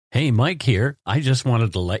Hey, Mike here. I just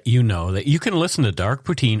wanted to let you know that you can listen to Dark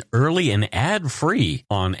Poutine early and ad-free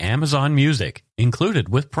on Amazon Music, included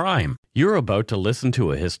with Prime. You're about to listen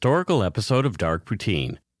to a historical episode of Dark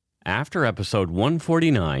Poutine. After episode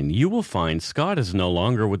 149, you will find Scott is no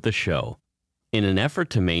longer with the show. In an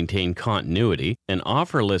effort to maintain continuity and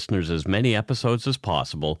offer listeners as many episodes as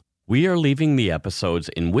possible, we are leaving the episodes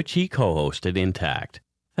in which he co-hosted intact.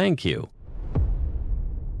 Thank you.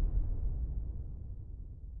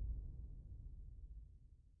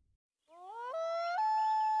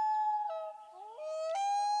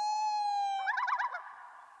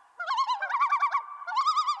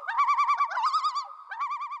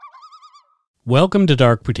 Welcome to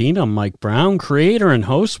Dark Poutine. I'm Mike Brown, creator and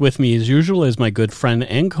host. With me as usual is my good friend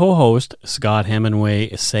and co-host, Scott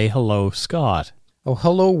Hemingway. Say hello, Scott. Oh,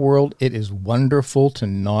 hello, world. It is wonderful to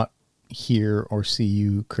not hear or see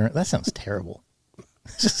you currently. That sounds terrible.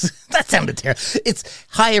 That sounded terrible. It's,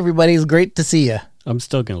 hi, everybody. It's great to see you. I'm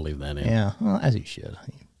still going to leave that in. Yeah, well, as you should.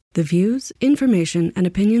 The views, information, and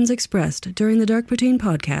opinions expressed during the Dark Poutine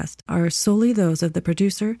podcast are solely those of the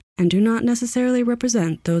producer and do not necessarily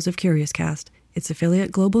represent those of Curious Cast, its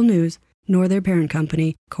affiliate Global News, nor their parent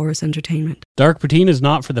company, Chorus Entertainment. Dark Poutine is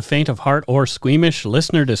not for the faint of heart or squeamish.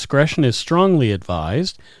 Listener discretion is strongly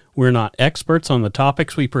advised. We're not experts on the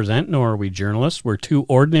topics we present, nor are we journalists. We're two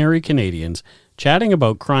ordinary Canadians chatting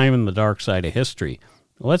about crime and the dark side of history.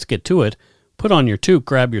 Let's get to it. Put on your toque,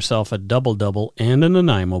 grab yourself a double-double and an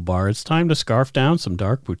Nanaimo bar. It's time to scarf down some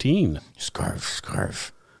Dark Poutine.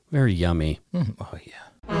 Scarf. Very yummy. Oh, yeah.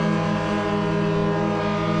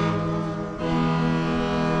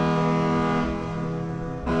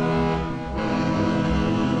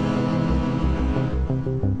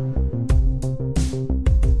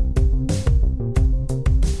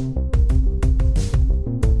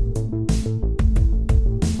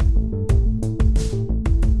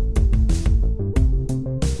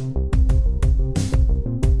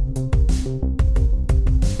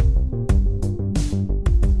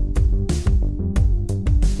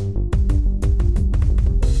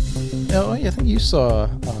 Oh, I think you saw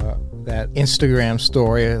that Instagram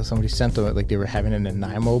story. Somebody sent them, like they were having an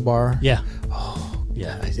Nanaimo bar. Yeah. Oh,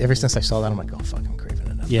 yeah. Ever since I saw that, I'm like, oh, fuck, I'm craving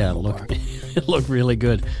a Nanaimo bar. It looked really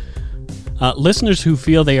good. Listeners who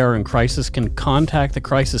feel they are in crisis can contact the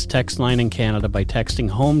crisis text line in Canada by texting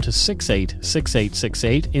HOME to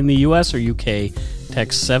 686868. In the US or UK,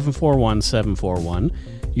 text 741-741.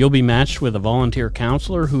 You'll be matched with a volunteer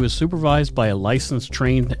counselor who is supervised by a licensed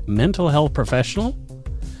trained mental health professional.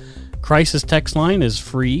 Crisis text line is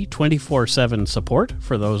free 24/7 support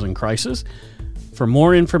for those in crisis. For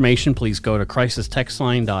more information, please go to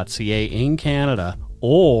crisistextline.ca in Canada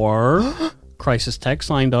or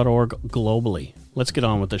crisistextline.org globally. Let's get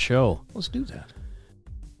on with the show. Let's do that.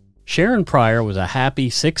 Sharon Pryor was a happy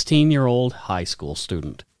 16-year-old high school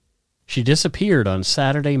student. She disappeared on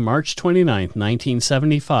Saturday, March 29,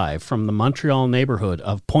 1975, from the Montreal neighborhood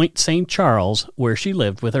of Point St. Charles, where she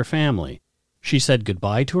lived with her family. She said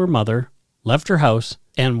goodbye to her mother, left her house,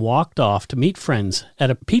 and walked off to meet friends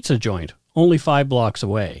at a pizza joint only 5 blocks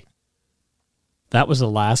away. That was the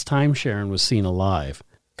last time Sharon was seen alive.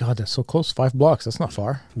 God, that's so close. 5 blocks. That's not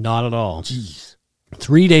far. Not at all. Jeez.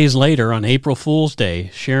 3 days later, on April Fool's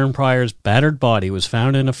Day, Sharon Pryor's battered body was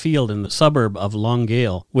found in a field in the suburb of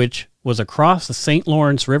Longueuil, which was across the St.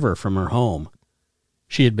 Lawrence River from her home.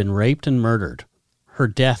 She had been raped and murdered. Her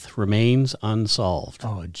death remains unsolved.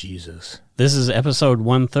 Oh, Jesus. This is episode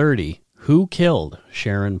 130, Who Killed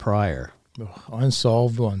Sharon Pryor? Oh,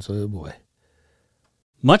 unsolved ones, oh boy.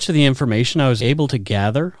 Much of the information I was able to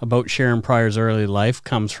gather about Sharon Pryor's early life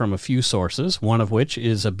comes from a few sources, one of which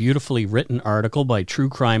is a beautifully written article by true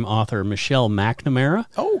crime author Michelle McNamara.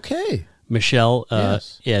 Okay. Michelle,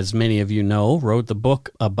 Yes. as many of you know, wrote the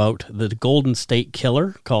book about the Golden State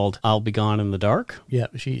Killer called I'll Be Gone in the Dark. Yeah,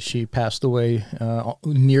 she passed away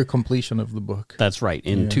near completion of the book. That's right,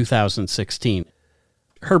 in 2016.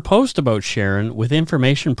 Her post about Sharon, with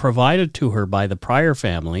information provided to her by the Pryor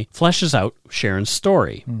family, fleshes out Sharon's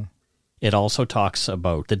story. It also talks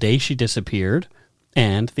about the day she disappeared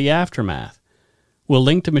and the aftermath. We'll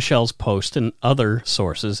link to Michelle's post and other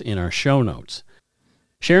sources in our show notes.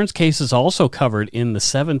 Sharon's case is also covered in the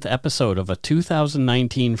 7th episode of a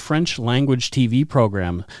 2019 French-language TV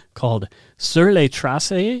program called Sur les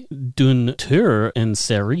traces d'un tueur en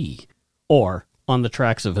série, or On the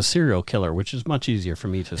Tracks of a Serial Killer, which is much easier for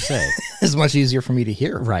me to say. It's much easier for me to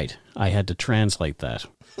hear. Right. I had to translate that.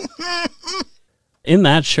 In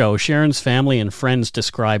that show, Sharon's family and friends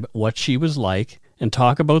describe what she was like and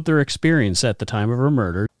talk about their experience at the time of her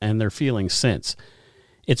murder and their feelings since.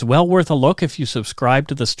 It's well worth a look if you subscribe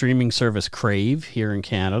to the streaming service Crave here in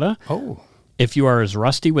Canada. Oh. If you are as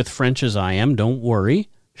rusty with French as I am, don't worry.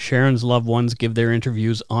 Sharon's loved ones give their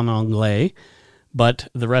interviews en anglais, but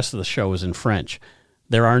the rest of the show is in French.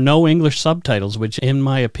 There are no English subtitles, which, in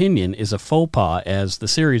my opinion, is a faux pas, as the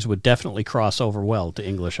series would definitely cross over well to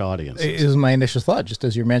English audiences. It was my initial thought, just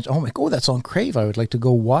as you mentioned. Oh my God, that's on Crave. I would like to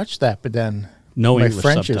go watch that, but then No my English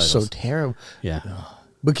French subtitles. is so terrible. Yeah.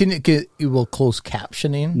 But will closed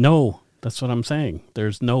captioning? No, that's what I'm saying.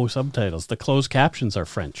 There's no subtitles. The closed captions are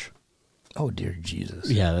French. Oh dear Jesus!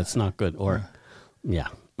 Yeah, that's not good. Or, yeah.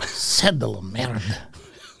 C'est de la merde.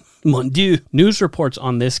 Mon Dieu. News reports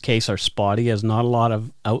on this case are spotty, as not a lot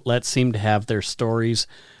of outlets seem to have their stories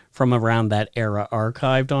from around that era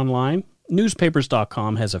archived online.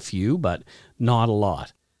 Newspapers.com has a few, but not a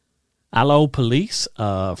lot. Allo Police,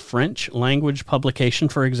 a French language publication,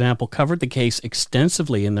 for example, covered the case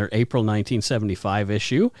extensively in their April 1975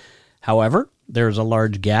 issue. However, there's a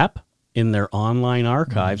large gap in their online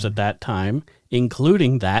archives at that time,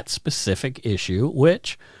 including that specific issue,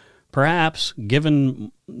 which, perhaps,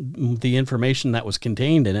 given the information that was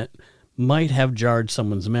contained in it, might have jarred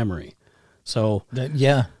someone's memory. So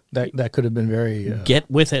That could have been very... get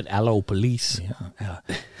with it, Allo Police.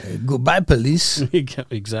 goodbye, police.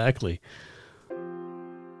 Exactly.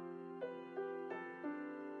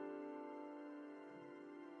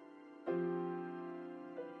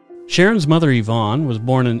 Sharon's mother, Yvonne, was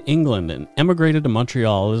born in England and emigrated to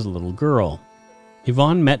Montreal as a little girl.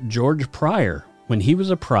 Yvonne met George Pryor when he was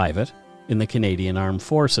a private in the Canadian Armed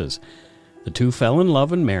Forces. The two fell in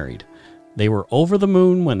love and married. They were over the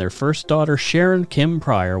moon when their first daughter, Sharon Kim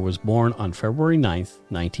Pryor, was born on February 9th,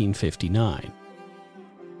 1959.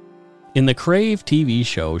 In the Crave TV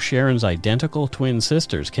show, Sharon's identical twin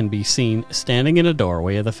sisters can be seen standing in a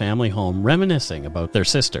doorway of the family home reminiscing about their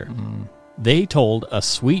sister. They told a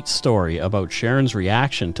sweet story about Sharon's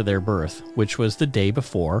reaction to their birth, which was the day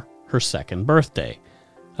before her second birthday.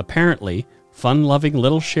 Apparently, fun-loving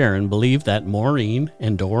little Sharon believed that Maureen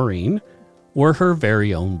and Doreen were her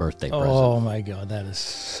very own birthday present. Oh my God, that is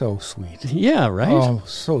so sweet. Yeah, right? Oh,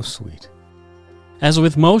 so sweet. As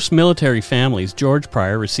with most military families, George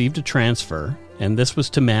Pryor received a transfer, and this was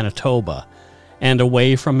to Manitoba, and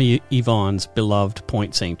away from Yvonne's beloved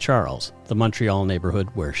Point St. Charles, the Montreal neighborhood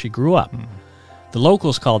where she grew up. The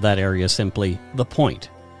locals called that area simply the Point,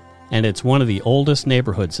 and it's one of the oldest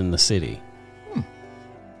neighborhoods in the city.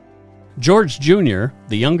 George Jr.,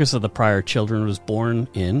 the youngest of the Pryor children, was born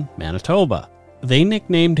in Manitoba. They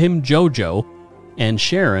nicknamed him Jojo, and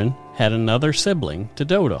Sharon had another sibling to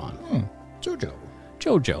dote on.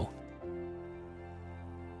 Jojo.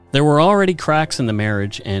 There were already cracks in the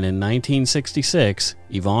marriage, and in 1966,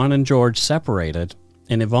 Yvonne and George separated,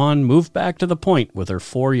 and Yvonne moved back to the Point with her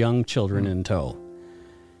 4 young children in tow.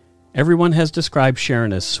 Everyone has described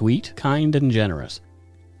Sharon as sweet, kind, and generous.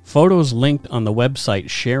 Photos linked on the website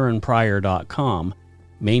SharonPryor.com,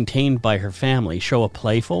 maintained by her family, show a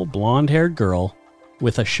playful, blonde-haired girl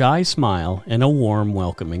with a shy smile and a warm,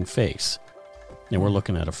 welcoming face. And we're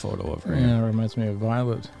looking at a photo of her. Yeah, it reminds me of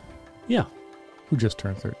Violet, Yeah, who just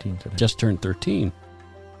turned 13 today. just turned 13.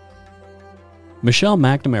 Michelle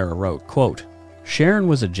McNamara wrote, quote, Sharon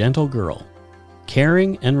was a gentle girl,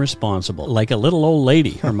 caring and responsible, like a little old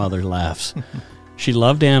lady, her mother laughs. She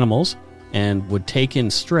loved animals and would take in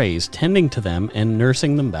strays, tending to them and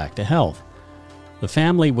nursing them back to health. The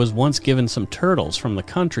family was once given some turtles from the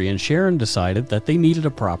country, and Sharon decided that they needed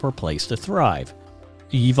a proper place to thrive.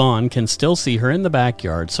 Yvonne can still see her in the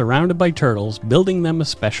backyard, surrounded by turtles, building them a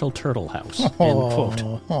special turtle house. End quote.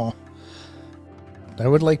 Oh. I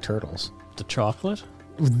would like turtles. The chocolate?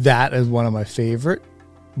 That is one of my favorite.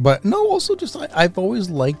 But no, also just I've always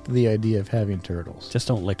liked the idea of having turtles. Just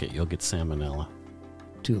don't lick it, you'll get salmonella.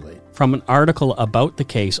 Too late. From an article about the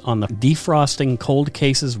case on the Defrosting Cold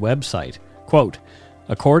Cases website, quote,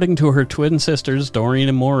 according to her twin sisters, Doreen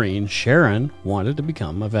and Maureen, Sharon wanted to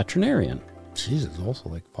become a veterinarian. Jesus, also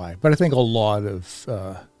like 5. But I think a lot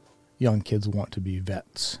of young kids want to be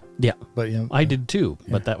vets. Yeah, But you know, I did too,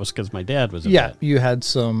 but that was because my dad was a yeah, vet. you had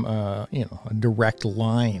some, a direct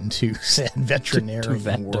line to said veterinarian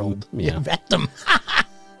vet them, world. yeah. Vet them.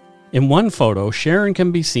 In one photo, Sharon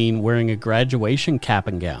can be seen wearing a graduation cap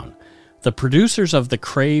and gown. The producers of the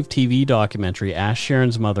Crave TV documentary asked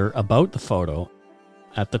Sharon's mother about the photo.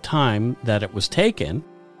 At the time that it was taken,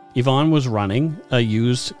 Yvonne was running a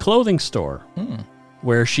used clothing store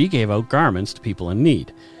where she gave out garments to people in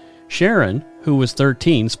need. Sharon, who was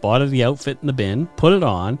 13, spotted the outfit in the bin, put it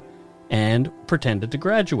on, and pretended to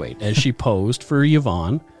graduate as she posed for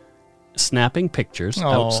Yvonne, snapping pictures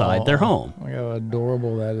outside their home. Look how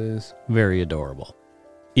adorable that is. Very adorable.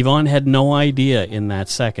 Yvonne had no idea in that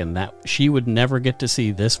second that she would never get to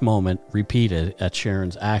see this moment repeated at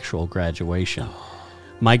Sharon's actual graduation.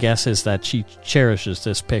 My guess is that she cherishes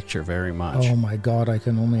this picture very much. Oh my God, I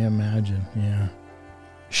can only imagine. Yeah.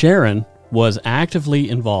 Sharon was actively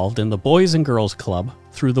involved in the Boys and Girls Club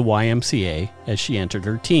through the YMCA as she entered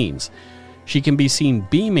her teens. She can be seen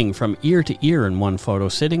beaming from ear to ear in one photo,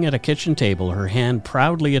 sitting at a kitchen table, her hand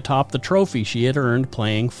proudly atop the trophy she had earned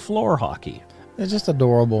playing floor hockey. It's just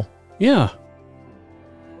adorable. Yeah.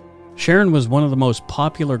 Sharon was one of the most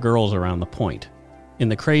popular girls around the point. In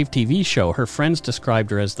the Crave TV show, her friends described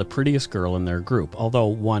her as the prettiest girl in their group, although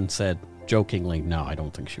one said jokingly, no, I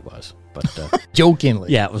don't think she was. But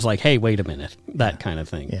Jokingly. yeah, it was like, hey, wait a minute, that kind of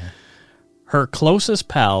thing. Yeah. Her closest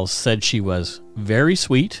pals said she was very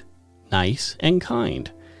sweet, nice, and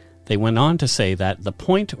kind. They went on to say that the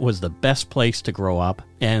point was the best place to grow up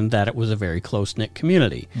and that it was a very close-knit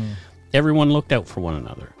community. Everyone looked out for one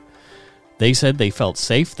another. They said they felt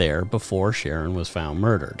safe there before Sharon was found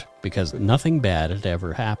murdered because nothing bad had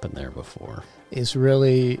ever happened there before. It's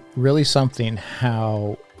really, really something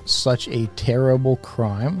how such a terrible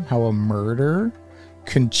crime, how a murder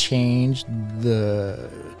can change the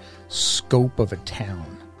scope of a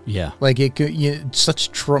town. Yeah. Like it could,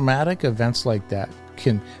 such traumatic events like that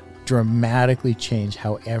can dramatically change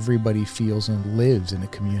how everybody feels and lives in a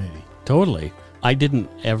community. Totally. I didn't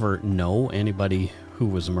ever know anybody who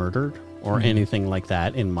was murdered or anything like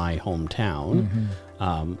that in my hometown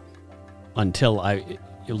until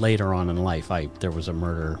later on in life, there was a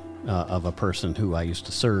murder of a person who I used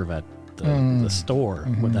to serve at the store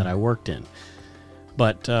that I worked in.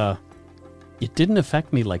 But it didn't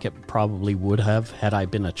affect me like it probably would have had I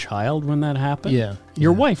been a child when that happened. Yeah.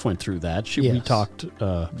 Your wife went through that. We Yes. talked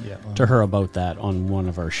to her about that on one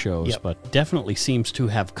of our shows, but definitely seems to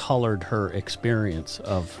have colored her experience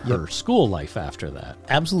of her school life after that.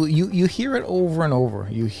 Absolutely. You hear it over and over.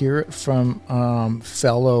 You hear it from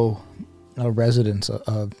fellow residents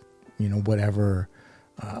of whatever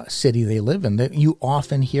city they live in. That you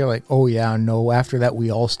often hear like, oh yeah, no, after that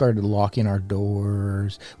we all started locking our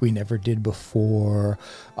doors. We never did before.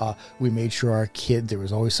 We made sure our kids, there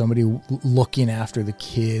was always somebody looking after the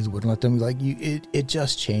kids, wouldn't let them it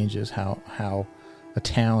just changes how a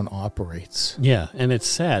town operates. Yeah, and it's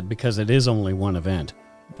sad because it is only one event,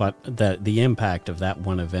 but the impact of that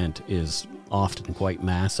one event is often quite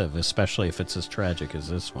massive, especially if it's as tragic as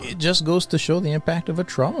this one. It just goes to show the impact of a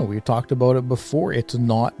trauma. We talked about it before. It's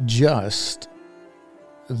not just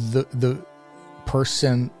the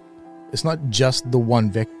person. It's not just the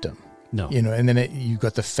one victim. No. And then you've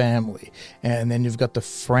got the family, and then you've got the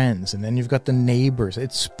friends, and then you've got the neighbors.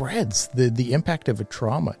 It spreads. The impact of a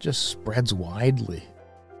trauma just spreads widely.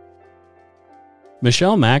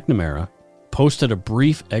 Michelle McNamara posted a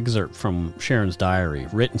brief excerpt from Sharon's diary,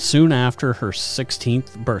 written soon after her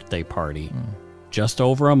 16th birthday party, just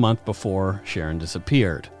over a month before Sharon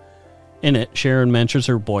disappeared. In it, Sharon mentions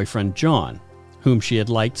her boyfriend John, whom she had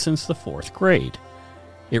liked since the 4th grade.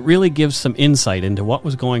 It really gives some insight into what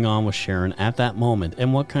was going on with Sharon at that moment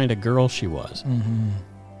and what kind of girl she was.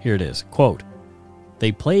 Here it is, quote,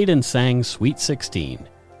 "They played and sang Sweet 16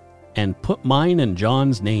 and put mine and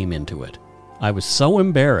John's name into it. I was so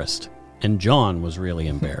embarrassed. And John was really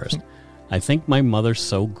embarrassed. I think my mother's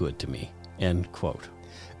so good to me." End quote.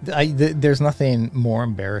 There's nothing more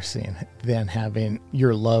embarrassing than having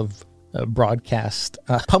your love broadcast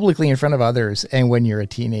publicly in front of others, and when you're a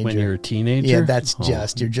teenager. When you're a teenager? Yeah, that's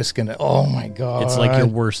you're just going to, oh my God. It's like your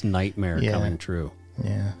worst nightmare coming true.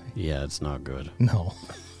 Yeah. Yeah, it's not good. No.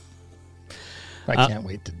 I can't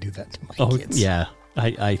wait to do that to my kids. Yeah.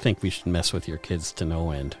 I think we should mess with your kids to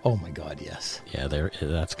no end. Oh my God, yes. Yeah,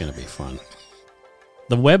 that's going to be fun.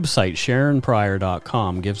 The website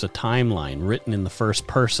SharonPryor.com gives a timeline written in the first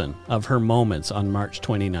person of her moments on March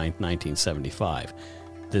 29th, 1975.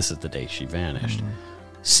 This is the day she vanished.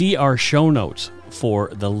 See our show notes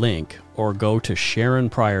for the link, or go to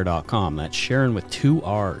SharonPryor.com. That's Sharon with 2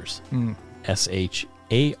 R's. SHARRON,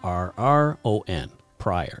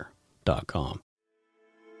 Pryor.com.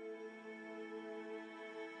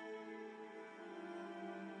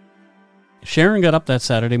 Sharon got up that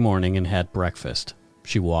Saturday morning and had breakfast.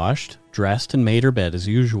 She washed, dressed, and made her bed as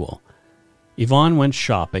usual. Yvonne went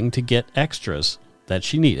shopping to get extras that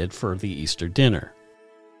she needed for the Easter dinner.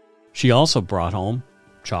 She also brought home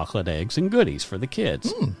chocolate eggs and goodies for the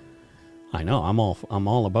kids. I know, I'm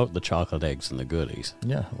all about the chocolate eggs and the goodies.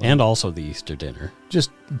 Yeah. Well, and also the Easter dinner. just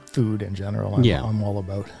food in general, I'm all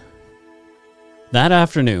about. That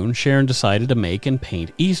afternoon, Sharon decided to make and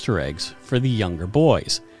paint Easter eggs for the younger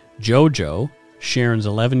boys. Jojo, Sharon's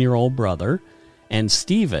 11-year-old brother, and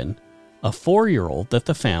Stephen, a 4-year-old that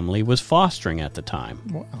the family was fostering at the time.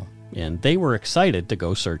 Wow. And they were excited to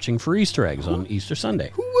go searching for Easter eggs on Easter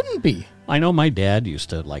Sunday. Who wouldn't be? I know my dad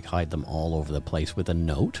used to hide them all over the place with a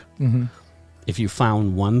note. Mm-hmm. If you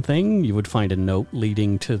found one thing, you would find a note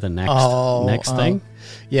leading to the next thing.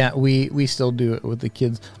 Yeah, we still do it with the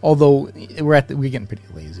kids. Although we're getting pretty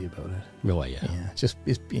lazy about it. Oh, yeah. Yeah,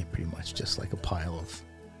 it's pretty much just like a pile of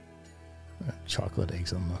chocolate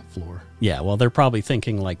eggs on the floor. Yeah, well, they're probably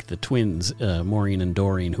thinking like the twins, Maureen and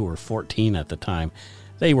Doreen, who were 14 at the time.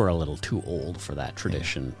 They were a little too old for that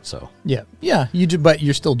tradition, so... Yeah. But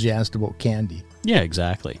you're still jazzed about candy. Yeah,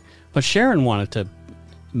 exactly. But Sharon wanted to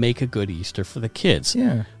make a good Easter for the kids.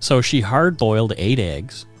 Yeah. So she hard-boiled 8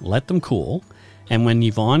 eggs, let them cool, and when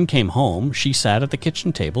Yvonne came home, she sat at the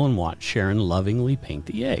kitchen table and watched Sharon lovingly paint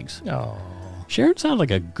the eggs. Oh. Sharon sounded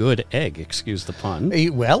like a good egg, excuse the pun.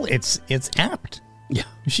 Well, it's apt. Yeah.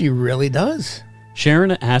 She really does.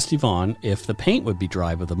 Sharon asked Yvonne if the paint would be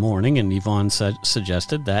dry by the morning, and Yvonne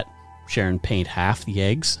suggested that Sharon paint half the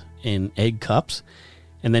eggs in egg cups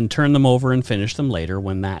and then turn them over and finish them later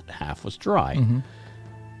when that half was dry.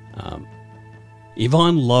 Mm-hmm.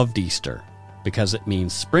 Yvonne loved Easter because it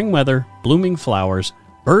means spring weather, blooming flowers,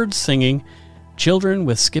 birds singing, children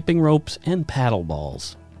with skipping ropes, and paddle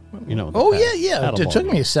balls. You know. Yeah. It took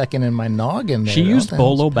me a second in my noggin there. She used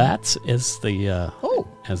bolo bats as the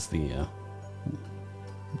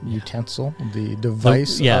utensil, the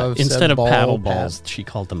device. Instead of paddle balls, pad. she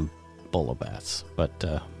called them bolo bats. But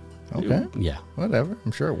okay, yeah, whatever.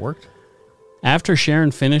 I'm sure it worked. After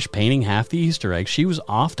Sharon finished painting half the Easter egg, she was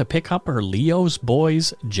off to pick up her Leo's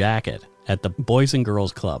Boys jacket at the Boys and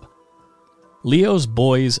Girls Club. Leo's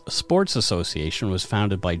Boys Sports Association was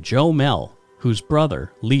founded by Joe Mell, whose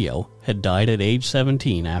brother, Leo, had died at age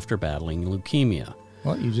 17 after battling leukemia.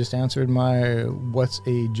 Well, you just answered my what's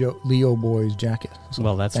a Leo Boys jacket. So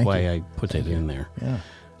well, that's why I put it in there. Yeah.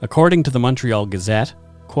 According to the Montreal Gazette,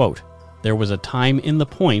 quote, "There was a time in the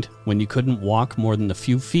Point when you couldn't walk more than a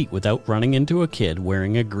few feet without running into a kid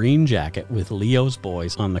wearing a green jacket with Leo's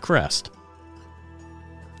Boys on the crest."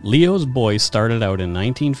 Leo's Boys started out in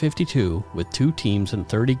 1952 with 2 teams and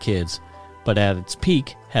 30 kids, but at its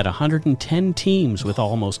peak had 110 teams with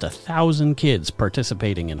almost 1,000 kids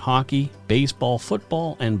participating in hockey, baseball,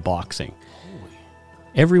 football, and boxing.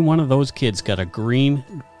 Every one of those kids got a green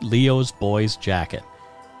Leo's Boys jacket,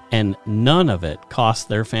 and none of it cost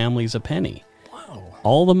their families a penny. Wow.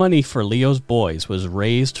 All the money for Leo's Boys was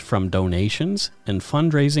raised from donations and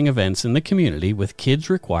fundraising events in the community, with kids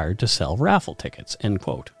required to sell raffle tickets, end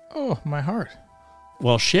quote. Oh, my heart.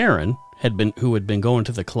 Well, Sharon, who had been going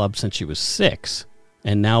to the club since she was 6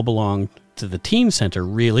 and now belonged to the teen center,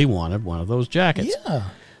 really wanted one of those jackets. Yeah.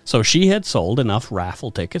 So she had sold enough raffle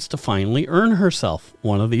tickets to finally earn herself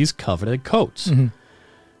one of these coveted coats. Mm-hmm.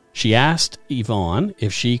 She asked Yvonne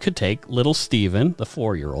if she could take little Stephen, the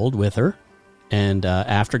 4-year-old, with her. And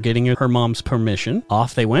after getting her mom's permission,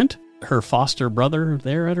 off they went, her foster brother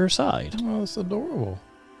there at her side. Oh, that's adorable.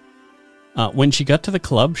 When she got to the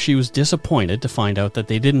club, she was disappointed to find out that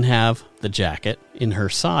they didn't have the jacket in her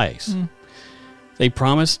size. They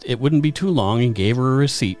promised it wouldn't be too long and gave her a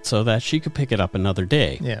receipt so that she could pick it up another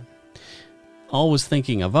day. Yeah. Always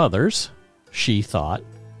thinking of others, she thought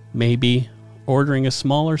maybe ordering a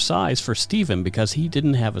smaller size for Stephen because he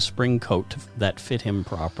didn't have a spring coat that fit him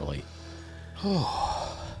properly.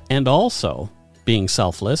 And also, being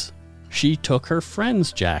selfless, she took her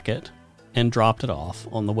friend's jacket and dropped it off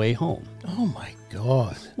on the way home. Oh, my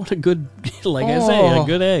God. What a good, I say, a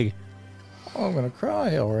good egg. Oh, I'm going to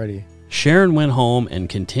cry already. Sharon went home and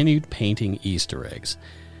continued painting Easter eggs.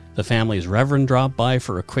 The family's reverend dropped by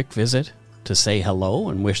for a quick visit to say hello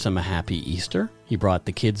and wish them a happy Easter. He brought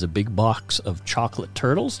the kids a big box of chocolate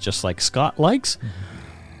turtles, just like Scott likes.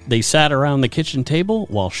 They sat around the kitchen table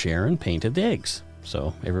while Sharon painted the eggs.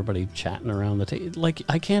 So everybody chatting around the table. Like,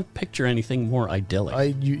 I can't picture anything more idyllic.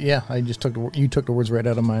 I just took the words right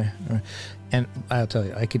out of my... and I'll tell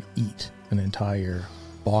you, I could eat an entire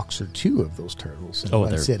box or 2 of those turtles in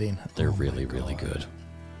one sitting. They're really, really good.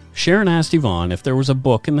 Sharon asked Yvonne if there was a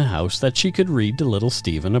book in the house that she could read to little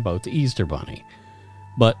Stephen about the Easter Bunny.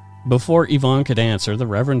 But before Yvonne could answer, the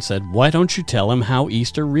Reverend said, "Why don't you tell him how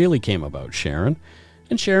Easter really came about, Sharon?"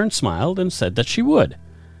 And Sharon smiled and said that she would.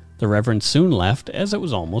 The Reverend soon left as it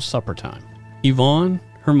was almost supper time. Yvonne,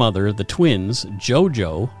 her mother, the twins,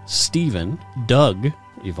 Jojo, Stephen, Doug,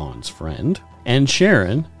 Yvonne's friend, and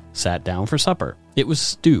Sharon sat down for supper. It was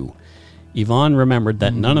stew. Yvonne remembered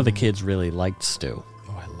that none of the kids really liked stew.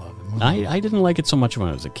 Oh, I love it. I didn't like it so much when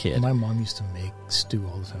I was a kid. My mom used to make stew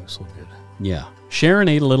all the time. It was so good. Yeah. Sharon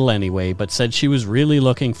ate a little anyway, but said she was really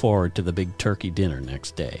looking forward to the big turkey dinner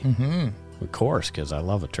next day. Mm-hmm. Of course, because I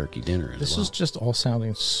love a turkey dinner as This well. is just all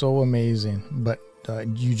sounding so amazing, but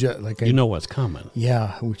you just like You know what's coming.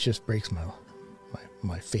 yeah, which just breaks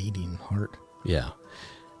my fading heart. Yeah.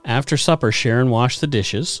 After supper, Sharon washed the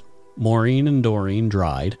dishes. Maureen and Doreen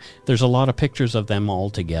dried. There's a lot of pictures of them all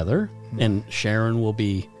together, and Sharon will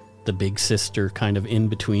be the big sister kind of in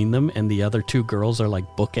between them, and the other two girls are like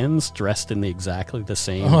bookends dressed in exactly the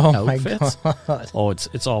same outfits. My God. Oh,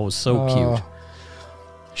 it's always so cute.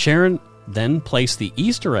 Sharon then placed the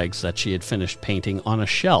Easter eggs that she had finished painting on a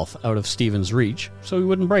shelf out of Stephen's reach so he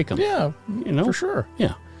wouldn't break them. Yeah, You know? for sure.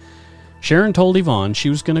 Yeah. Sharon told Yvonne she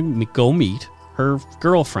was going to go meet her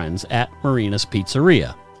girlfriends at Marina's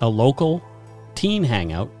Pizzeria, a local teen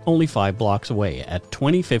hangout only 5 blocks away at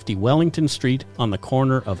 2050 Wellington Street on the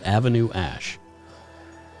corner of Avenue Ash.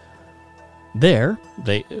 There,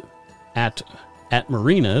 at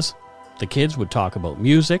Marina's, the kids would talk about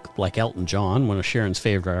music, like Elton John, one of Sharon's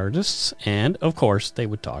favorite artists, and, of course, they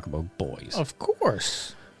would talk about boys. Of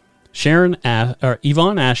course. Yvonne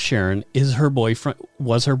asked Sharon,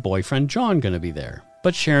 was her boyfriend John going to be there?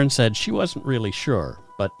 But Sharon said she wasn't really sure,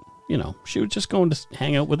 but, she was just going to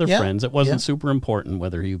hang out with her friends. It wasn't super important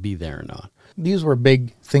whether he'd be there or not. These were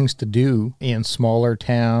big things to do in smaller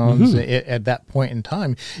towns at that point in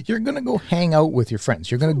time. You're going to go hang out with your friends.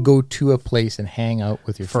 You're going to go to a place and hang out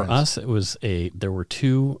with your For friends. us, it was there were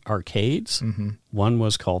 2 arcades. One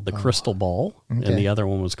was called the Crystal Ball, and okay. the other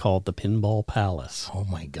one was called the Pinball Palace. Oh,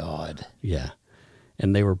 my God. Yeah.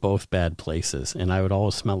 And they were both bad places. And I would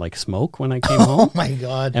always smell like smoke when I came home. Oh, my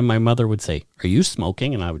God. And my mother would say, "Are you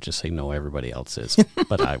smoking?" And I would just say, "No, everybody else is."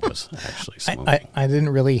 But I was actually smoking. I didn't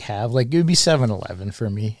really have, it would be 7-Eleven for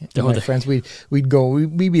me. And my they- friends, we'd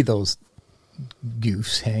be those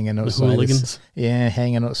goofs hanging outside. hooligans?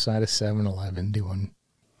 Hanging outside of 7-Eleven doing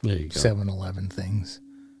There you go. 7-Eleven things.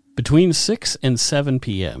 Between 6 and 7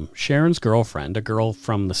 p.m., Sharon's girlfriend, a girl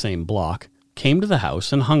from the same block, came to the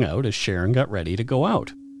house and hung out as Sharon got ready to go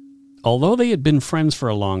out. Although they had been friends for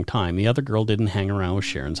a long time, the other girl didn't hang around with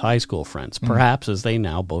Sharon's high school friends, perhaps as they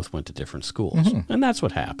now both went to different schools. And that's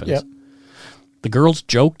what happens. Yep. The girls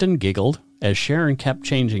joked and giggled as Sharon kept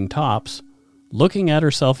changing tops, looking at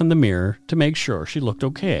herself in the mirror to make sure she looked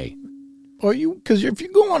okay. Because if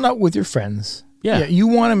you're going out with your friends, Yeah. you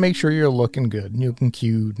want to make sure you're looking good and looking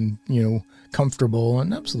cute and, comfortable,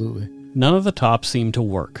 and absolutely. None of the tops seemed to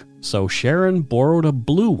work, so Sharon borrowed a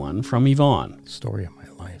blue one from Yvonne. Story of my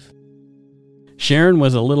life. Sharon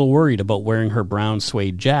was a little worried about wearing her brown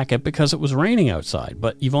suede jacket because it was raining outside,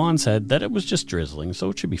 but Yvonne said that it was just drizzling, so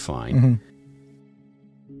it should be fine.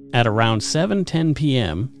 At around 7:10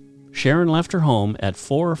 p.m., Sharon left her home at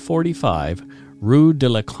 445 Rue de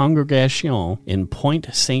la Congrégation in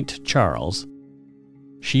Pointe Saint Charles.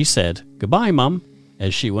 She said, "Goodbye, Mum."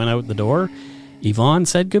 As she went out the door, Yvonne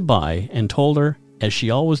said goodbye and told her, as she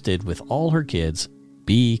always did with all her kids,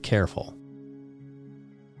 be careful.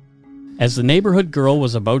 As the neighborhood girl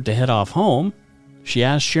was about to head off home, she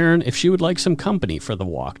asked Sharon if she would like some company for the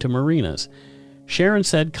walk to Marina's. Sharon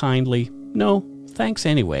said kindly, "No, thanks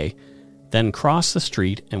anyway," then crossed the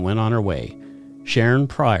street and went on her way. Sharon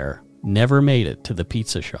Pryor never made it to the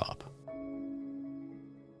pizza shop.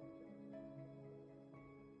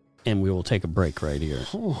 And we will take a break right here.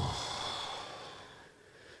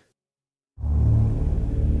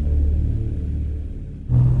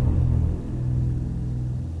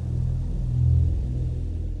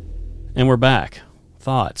 And we're back.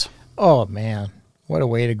 Thoughts? Oh, man. What a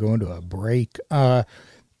way to go into a break.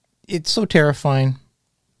 It's so terrifying.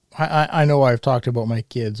 I know I've talked about my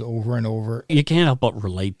kids over and over. You can't help but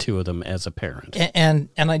relate to them as a parent. And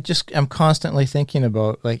I'm constantly thinking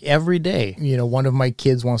about, every day, one of my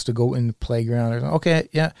kids wants to go in the playground. Okay,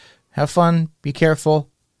 yeah, have fun, be careful.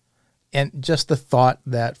 And just the thought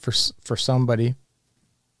that for somebody,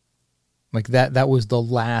 that was the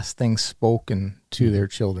last thing spoken to their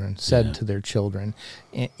children, said to their children.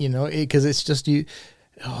 And, because it's just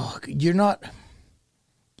you're not...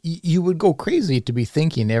 You would go crazy to be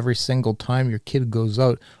thinking every single time your kid goes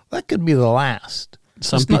out, that could be the last.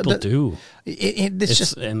 Some people do. It's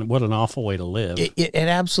just, and what an awful way to live. It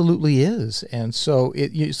absolutely is. And so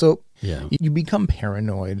Yeah. you become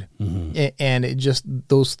paranoid, and it just,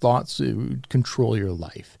 those thoughts control your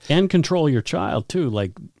life. And control your child too.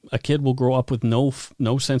 Like a kid will grow up with no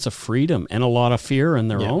sense of freedom and a lot of fear in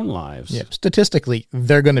their own lives. Yeah, statistically,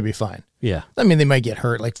 they're going to be fine. Yeah. I mean, they might get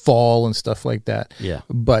hurt, like fall and stuff like that. Yeah.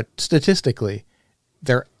 But statistically,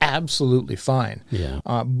 they're absolutely fine. Yeah.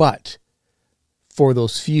 But for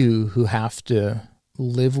those few who have to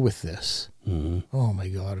live with this. Oh my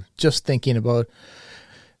God. Just thinking about,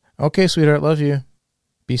 okay, sweetheart, love you.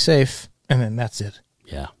 Be safe. And then that's it.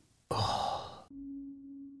 Yeah.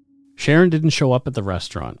 Sharon didn't show up at the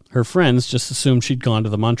restaurant. Her friends just assumed she'd gone to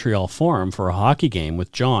the Montreal Forum for a hockey game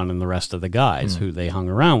with John and the rest of the guys who they hung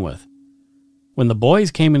around with. When the boys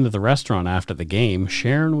came into the restaurant after the game,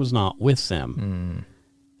 Sharon was not with them.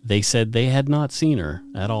 They said they had not seen her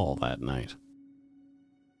at all that night.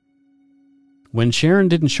 When Sharon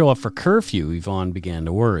didn't show up for curfew, Yvonne began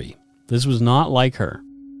to worry. This was not like her.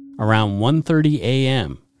 Around 1:30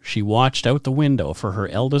 a.m., she watched out the window for her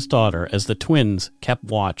eldest daughter as the twins kept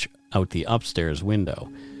watch out the upstairs window.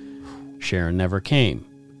 Sharon never came.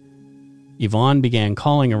 Yvonne began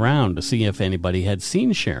calling around to see if anybody had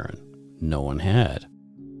seen Sharon. No one had.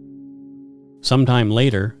 Sometime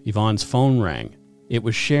later, Yvonne's phone rang. It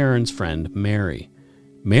was Sharon's friend, Mary.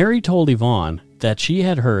 Mary told Yvonne that she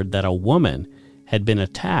had heard that a woman had been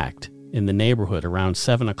attacked in the neighborhood around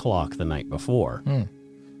 7 o'clock the night before.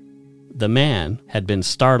 The man had been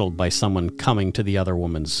startled by someone coming to the other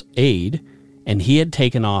woman's aid, and he had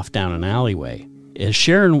taken off down an alleyway. As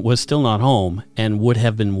Sharon was still not home and would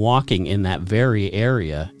have been walking in that very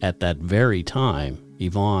area at that very time,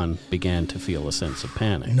 Yvonne began to feel a sense of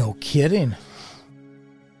panic. No kidding.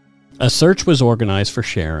 A search was organized for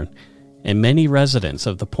Sharon, and many residents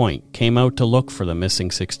of the point came out to look for the missing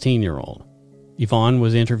 16-year-old. Yvonne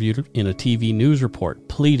was interviewed in a TV news report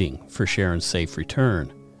pleading for Sharon's safe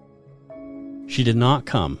return. She did not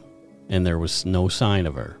come, and there was no sign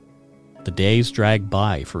of her. The days dragged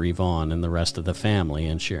by for Yvonne and the rest of the family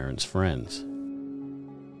and Sharon's friends.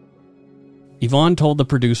 Yvonne told the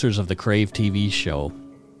producers of the Crave TV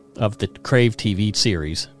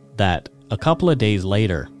series, that a couple of days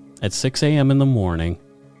later, at 6 a.m. in the morning,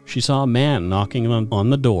 she saw a man knocking on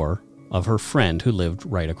the door of her friend who lived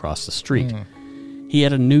right across the street. He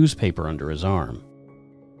had a newspaper under his arm,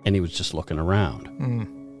 and he was just looking around.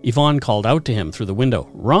 Yvonne called out to him through the window,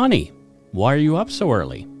 "Ronnie, why are you up so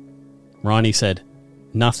early?" Ronnie said,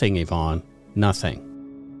 "Nothing, Yvonne, nothing,"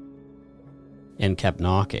 and kept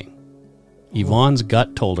knocking. Yvonne's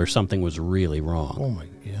gut told her something was really wrong. Oh my,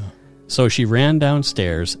 yeah. So she ran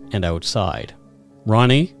downstairs and outside.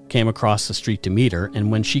 Ronnie came across the street to meet her,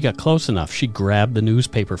 and when she got close enough, she grabbed the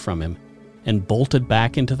newspaper from him and bolted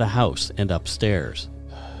back into the house and upstairs.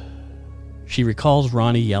 She recalls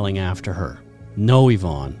Ronnie yelling after her, "No,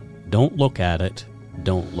 Yvonne, don't look at it,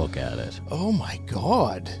 don't look at it." Oh my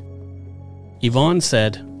God. Yvonne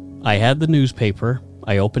said, "I had the newspaper,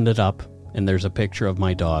 I opened it up, and there's a picture of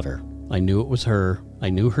my daughter. I knew it was her, I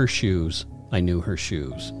knew her shoes, I knew her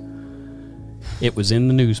shoes. It was in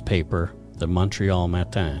the newspaper, the Montreal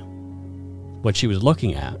Matin." What she was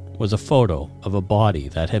looking at was a photo of a body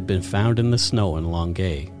that had been found in the snow in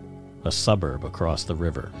Longueuil, a suburb across the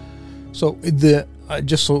river. So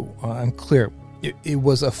just so I'm clear, it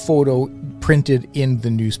was a photo printed in the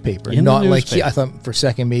newspaper, not like I thought for a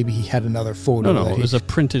second maybe he had another photo. No, it was a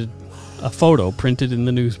photo printed in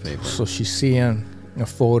the newspaper. So she's seeing a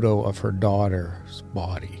photo of her daughter's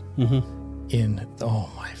body in. Oh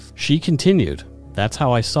my! She continued, "That's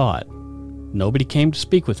how I saw it. Nobody came to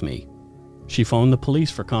speak with me." She phoned the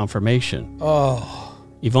police for confirmation. Oh.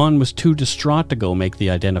 Yvonne was too distraught to go make the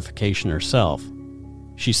identification herself.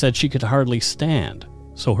 She said she could hardly stand,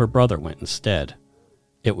 so her brother went instead.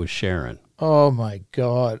 It was Sharon. Oh my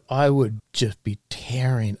God. I would just be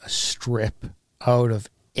tearing a strip out of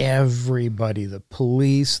everybody. The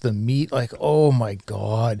police, the meat, like, oh my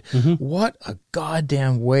God. What a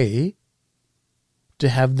goddamn way to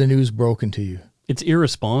have the news broken to you. It's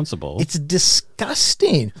irresponsible. It's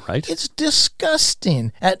disgusting. Right? It's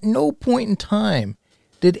disgusting. At no point in time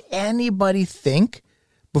did anybody think,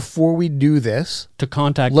 before we do this, to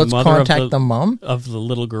contact let's the mother contact the mom of the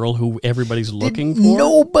little girl who everybody's looking for?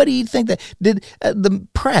 Nobody think that. Did the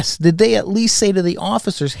press, did they at least say to the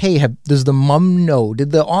officers, hey, does the mom know?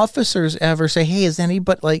 Did the officers ever say, hey, is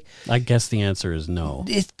anybody like... I guess the answer is no.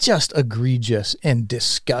 It's just egregious and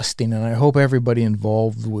disgusting, and I hope everybody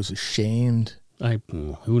involved was ashamed.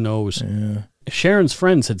 Who knows? Yeah. Sharon's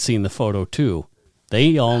friends had seen the photo too.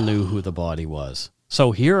 They all knew who the body was.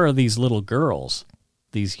 So here are these little girls,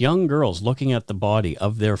 these young girls looking at the body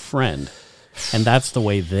of their friend, and that's the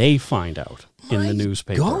way they find out in the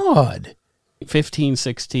newspaper. God. 15,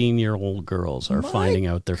 16-year-old girls are finding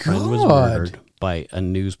out their friend was murdered by a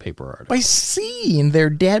newspaper article. By seeing their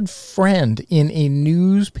dead friend in a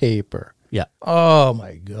newspaper. Yeah. Oh,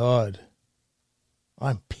 my God.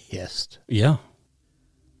 I'm pissed. Yeah.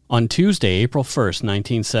 On Tuesday, April 1st,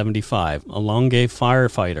 1975, a Longueuil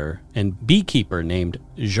firefighter and beekeeper named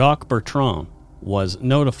Jacques Bertrand was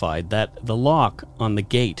notified that the lock on the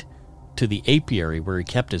gate to the apiary where he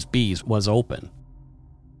kept his bees was open.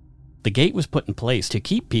 The gate was put in place to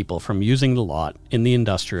keep people from using the lot in the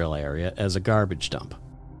industrial area as a garbage dump.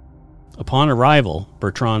 Upon arrival,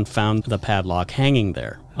 Bertrand found the padlock hanging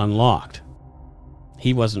there, unlocked.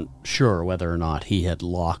 He wasn't sure whether or not he had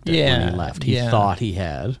locked it when he left. He thought he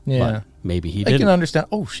had, but maybe he didn't. I can understand.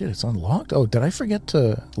 Oh, shit, it's unlocked? Oh, did I forget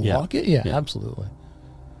to lock it? Yeah, absolutely.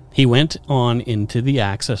 He went on into the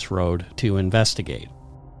access road to investigate.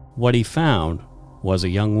 What he found was a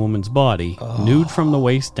young woman's body, nude from the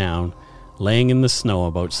waist down, laying in the snow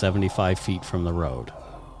about 75 feet from the road.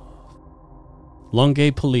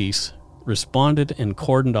 Longueuil police responded and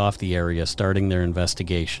cordoned off the area, starting their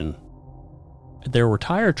investigation. There were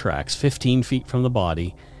tire tracks 15 feet from the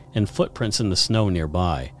body and footprints in the snow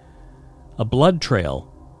nearby. A blood trail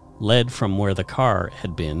led from where the car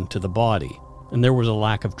had been to the body, and there was a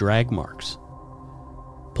lack of drag marks.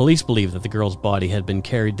 Police believe that the girl's body had been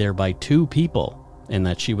carried there by two people and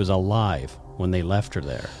that she was alive when they left her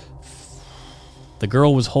there. The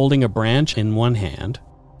girl was holding a branch in one hand,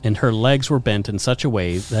 and her legs were bent in such a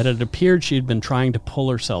way that it appeared she had been trying to pull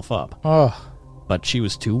herself up. But she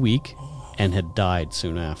was too weak and had died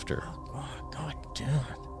soon after. God damn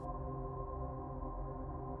it.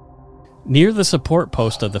 Near the support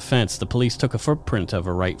post of the fence, the police took a footprint of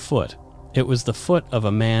a right foot. It was the foot of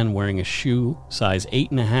a man wearing a shoe size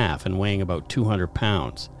 8.5 and weighing about 200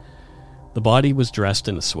 pounds. The body was dressed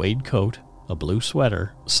in a suede coat, a blue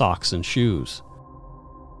sweater, socks, and shoes.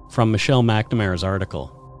 From Michelle McNamara's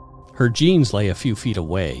article, her jeans lay a few feet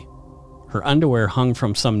away. Her underwear hung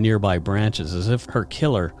from some nearby branches as if her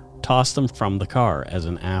killer tossed them from the car as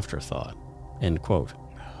an afterthought. End quote.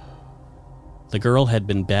 The girl had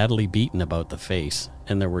been badly beaten about the face,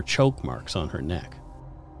 and there were choke marks on her neck.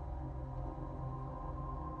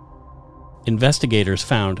 Investigators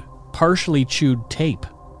found partially chewed tape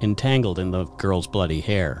entangled in the girl's bloody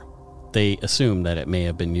hair. They assumed that it may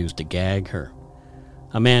have been used to gag her.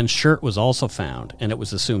 A man's shirt was also found, and it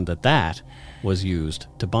was assumed that that was used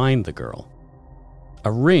to bind the girl.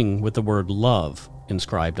 A ring with the word love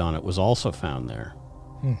inscribed on it was also found there.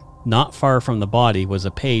 Not far from the body was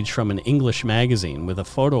a page from an English magazine with a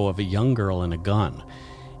photo of a young girl and a gun.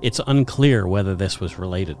 It's unclear whether this was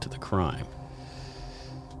related to the crime.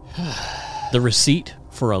 The receipt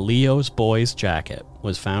for a Leo's Boys jacket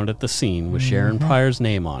was found at the scene with Sharon Pryor's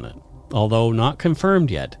name on it. Although not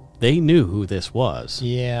confirmed yet, they knew who this was.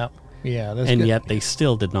 Yeah, that's and good. yet they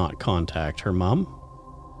still did not contact her mom.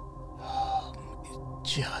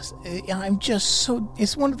 I'm just so,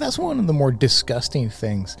 that's one of the more disgusting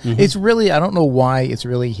things. It's really, I don't know why it's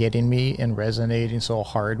really hitting me and resonating so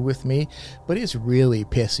hard with me, but it's really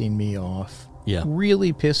pissing me off. Yeah.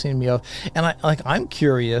 Really pissing me off. And I'm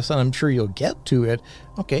curious, and I'm sure you'll get to it.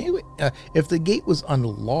 Okay, if the gate was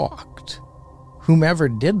unlocked, whomever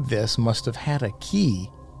did this must have had a key.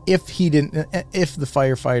 If the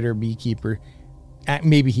firefighter beekeeper,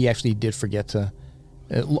 maybe he actually did forget to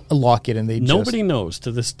lock it, and nobody knows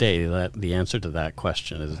to this day that the answer to that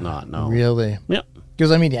question is not no. Really? Yep.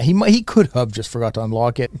 Because he could have just forgot to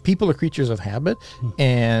unlock it. People are creatures of habit,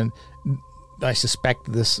 and I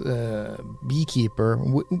suspect this beekeeper,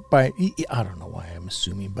 I don't know why I'm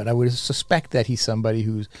assuming, but I would suspect that he's somebody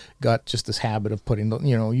who's got just this habit of putting,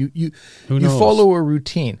 you follow a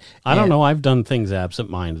routine. I don't know. I've done things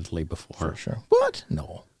absent-mindedly before. For sure. What?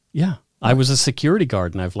 No. Yeah. I was a security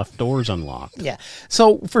guard and I've left doors unlocked. Yeah.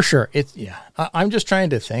 So for sure. I'm just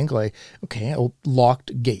trying to think a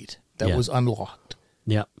locked gate that was unlocked.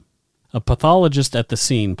 Yep. A pathologist at the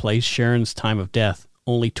scene placed Sharon's time of death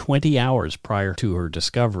only 20 hours prior to her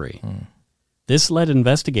discovery. This led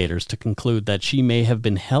investigators to conclude that she may have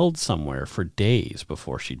been held somewhere for days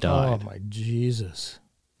before she died. Oh, my Jesus.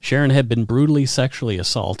 Sharon had been brutally sexually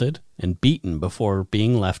assaulted and beaten before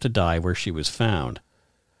being left to die where she was found.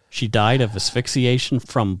 She died of asphyxiation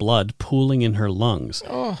from blood pooling in her lungs.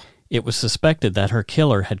 It was suspected that her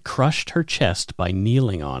killer had crushed her chest by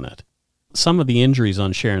kneeling on it. Some of the injuries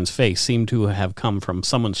on Sharon's face seemed to have come from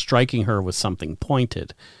someone striking her with something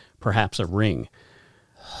pointed, perhaps a ring.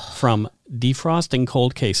 From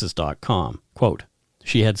defrostingcoldcases.com, quote,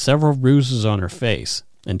 she had several bruises on her face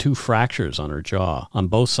and 2 fractures on her jaw on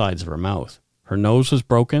both sides of her mouth. Her nose was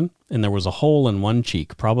broken, and there was a hole in one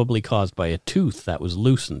cheek, probably caused by a tooth that was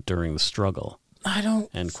loosened during the struggle.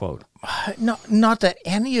 End quote. Not that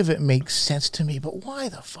any of it makes sense to me, but why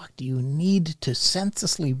the fuck do you need to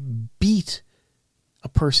senselessly beat a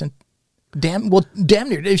person? Damn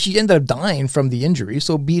near. If she ended up dying from the injury,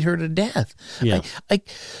 so beat her to death. Yeah.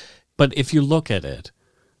 But if you look at it,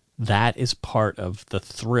 that is part of the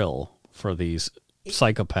thrill for these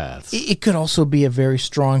psychopaths. It could also be a very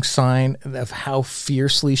strong sign of how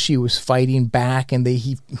fiercely she was fighting back, and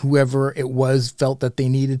whoever it was felt that they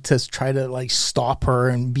needed to try to like stop her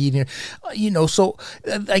and beat her. So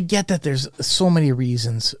I get that there's so many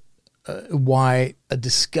reasons why a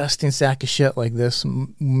disgusting sack of shit like this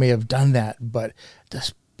may have done that, but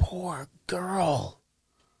this poor girl.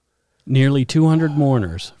 Nearly 200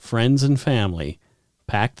 mourners, friends and family,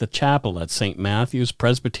 packed the chapel at St. Matthew's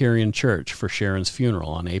Presbyterian Church for Sharon's funeral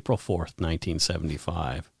on April 4th,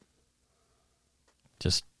 1975.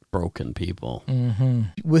 Just broken people. Mm-hmm.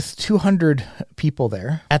 With 200 people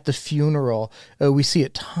there at the funeral, we see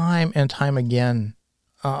it time and time again.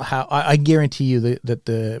 How I guarantee you that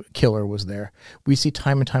the killer was there. We see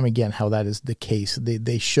time and time again how that is the case.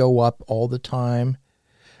 They show up all the time.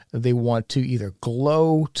 They want to either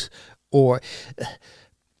gloat or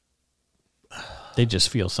they just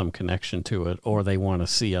feel some connection to it, or they want to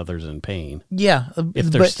see others in pain. Yeah. If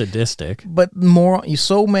they're sadistic. But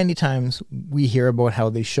so many times we hear about how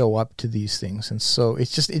they show up to these things. And so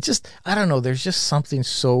it's just, I don't know, there's just something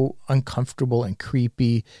so uncomfortable and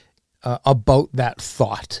creepy about that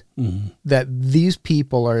thought that these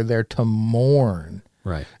people are there to mourn.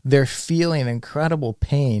 Right. They're feeling incredible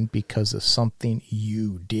pain because of something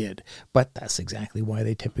you did. But that's exactly why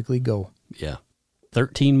they typically go. Yeah.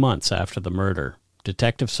 13 months after the murder,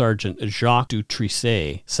 Detective Sergeant Jacques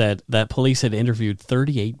Dutrisse said that police had interviewed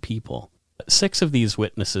 38 people. 6 of these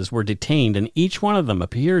witnesses were detained, and each one of them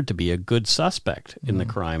appeared to be a good suspect in the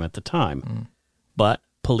crime at the time. But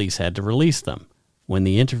police had to release them when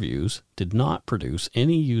the interviews did not produce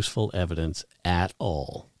any useful evidence at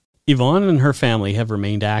all. Yvonne and her family have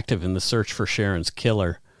remained active in the search for Sharon's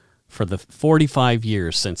killer for the 45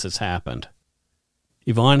 years since it's happened.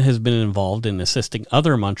 Yvonne has been involved in assisting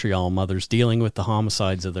other Montreal mothers dealing with the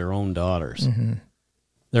homicides of their own daughters.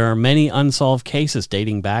 There are many unsolved cases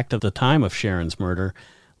dating back to the time of Sharon's murder,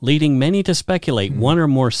 leading many to speculate one or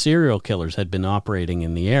more serial killers had been operating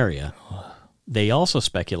in the area. They also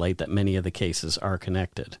speculate that many of the cases are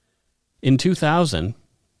connected. In 2000,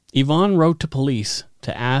 Yvonne wrote to police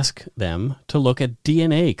to ask them to look at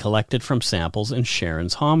DNA collected from samples in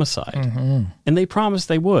Sharon's homicide, and they promised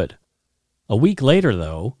they would. A week later,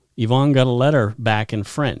 though, Yvonne got a letter back in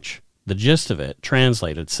French. The gist of it,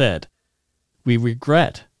 translated, said, "We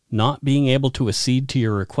regret not being able to accede to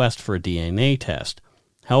your request for a DNA test.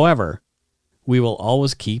 However, we will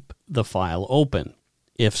always keep the file open.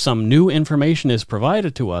 If some new information is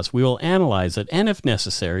provided to us, we will analyze it and, if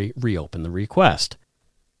necessary, reopen the request."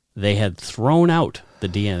 They had thrown out the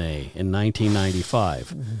DNA in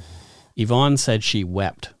 1995. Yvonne said she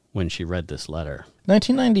wept when she read this letter.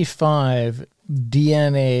 1995,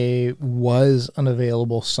 DNA was an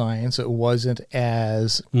available science. It wasn't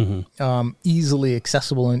as easily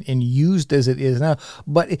accessible and used as it is now.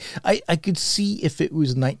 But I could see if it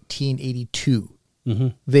was 1982,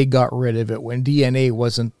 they got rid of it when DNA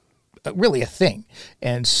wasn't really a thing.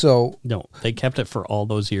 And so... No, they kept it for all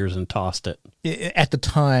those years and tossed it. At the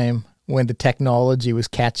time when the technology was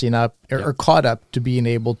catching up or caught up to being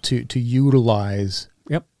able to utilize...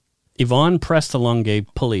 Yep. Yvonne pressed the Longueuil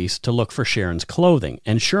police to look for Sharon's clothing,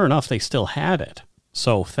 and sure enough, they still had it.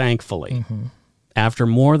 So, thankfully, after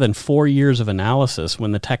more than 4 years of analysis,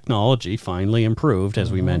 when the technology finally improved,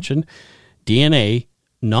 as we mentioned, DNA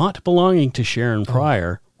not belonging to Sharon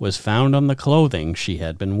Pryor was found on the clothing she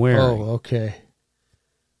had been wearing. Oh, okay.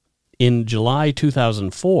 In July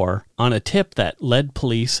 2004, on a tip that led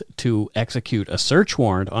police to execute a search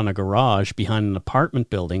warrant on a garage behind an apartment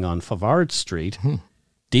building on Favard Street,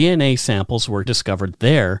 DNA samples were discovered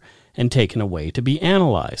there and taken away to be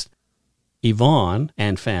analyzed. Yvonne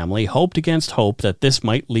and family hoped against hope that this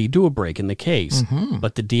might lead to a break in the case,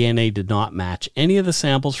 but the DNA did not match any of the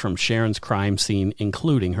samples from Sharon's crime scene,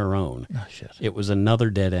 including her own. Oh, shit. It was another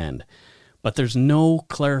dead end. But there's no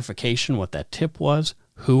clarification what that tip was,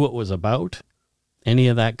 who it was about, any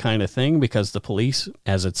of that kind of thing, because the police,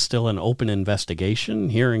 as it's still an open investigation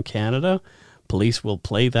here in Canada, police will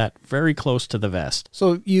play that very close to the vest.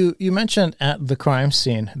 So you mentioned at the crime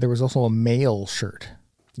scene, there was also a male shirt.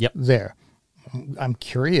 Yep. There. I'm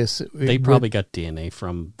curious. They probably got DNA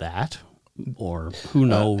from that, or who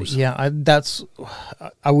knows? I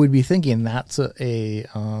would be thinking that's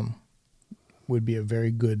would be a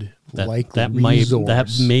very good likely resource.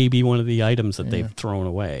 That may be one of the items that they've thrown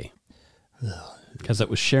away, because it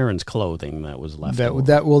was Sharon's clothing that was left over.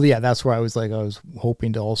 That's where I was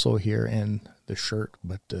hoping to also hear in the shirt,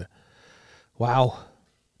 but wow.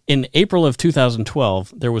 In April of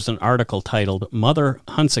 2012, there was an article titled "Mother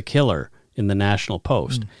Hunts a Killer" in the National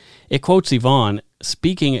Post. It quotes Yvonne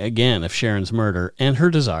speaking again of Sharon's murder and her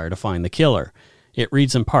desire to find the killer. It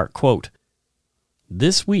reads in part, quote,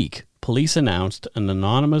 "This week, police announced an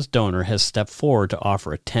anonymous donor has stepped forward to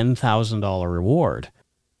offer a $10,000 reward.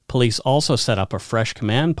 Police also set up a fresh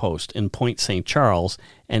command post in Point St. Charles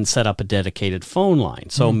and set up a dedicated phone line.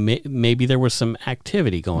 So maybe there was some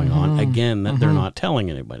activity going on, again, that they're not telling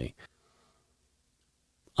anybody.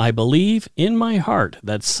 I believe in my heart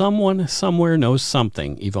that someone somewhere knows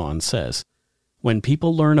something," Yvonne says. "When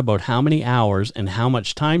people learn about how many hours and how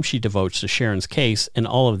much time she devotes to Sharon's case and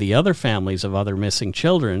all of the other families of other missing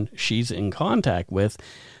children she's in contact with,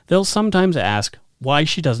 they'll sometimes ask why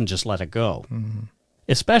she doesn't just let it go,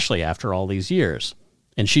 especially after all these years."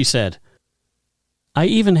 And she said, "I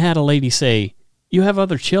even had a lady say, 'You have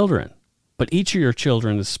other children, but each of your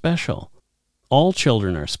children is special. All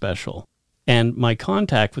children are special. And my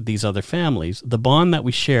contact with these other families, the bond that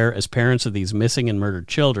we share as parents of these missing and murdered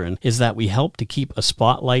children, is that we help to keep a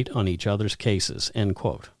spotlight on each other's cases," end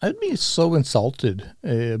quote. I'd be so insulted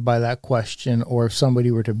by that question, or if somebody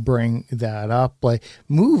were to bring that up, like,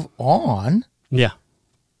 move on. Yeah.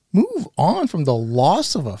 Move on from the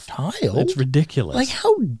loss of a child. It's ridiculous. Like,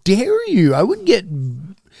 how dare you? I would get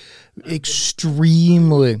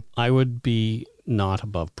extremely... I would be not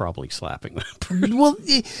above probably slapping that person. Well,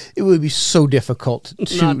 it would be so difficult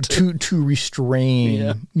to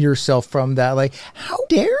restrain yourself from that. Like, how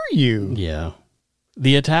dare you? Yeah.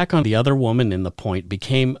 The attack on the other woman in the Point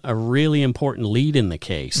became a really important lead in the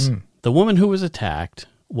case. The woman who was attacked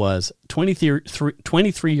was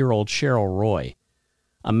 23-year-old Cheryl Roy.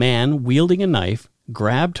 A man wielding a knife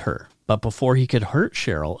grabbed her, but before he could hurt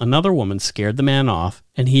Cheryl, another woman scared the man off,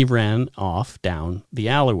 and he ran off down the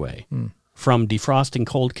alleyway. From Defrosting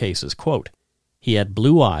Cold Cases, quote, "He had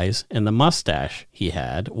blue eyes, and the mustache he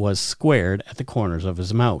had was squared at the corners of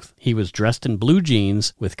his mouth. He was dressed in blue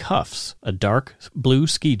jeans with cuffs, a dark blue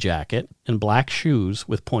ski jacket, and black shoes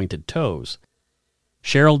with pointed toes.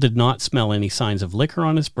 Cheryl did not smell any signs of liquor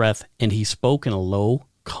on his breath, and he spoke in a low,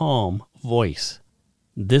 calm voice.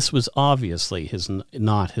 This was obviously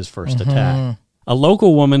not his first attack." A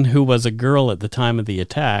local woman who was a girl at the time of the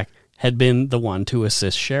attack had been the one to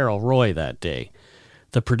assist Cheryl Roy that day.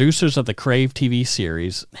 The producers of the Crave TV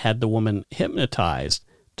series had the woman hypnotized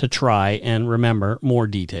to try and remember more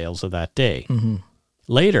details of that day.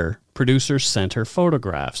 Later, producers sent her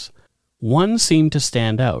photographs. One seemed to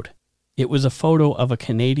stand out. It was a photo of a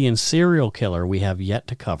Canadian serial killer we have yet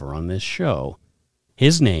to cover on this show.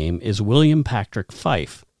 His name is William Patrick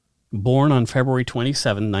Fife. Born on February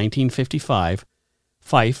 27, 1955,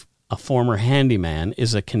 Fife, a former handyman,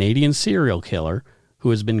 is a Canadian serial killer who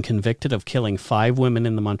has been convicted of killing 5 women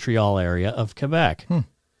in the Montreal area of Quebec.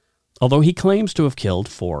 Although he claims to have killed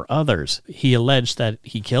 4 others, he alleged that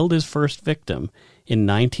he killed his first victim in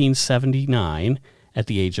 1979 at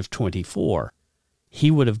the age of 24. He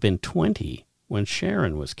would have been 20 when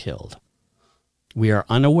Sharon was killed. We are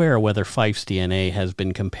unaware whether Fife's DNA has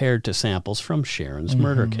been compared to samples from Sharon's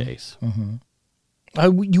murder case.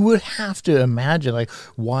 You would have to imagine, like,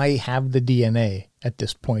 why have the DNA at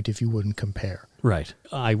this point if you wouldn't compare? Right.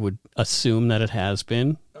 I would assume that it has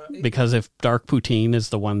been, because if Dark Poutine is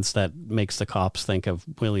the ones that makes the cops think of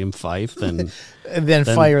William Fife, then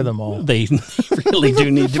fire them all. They really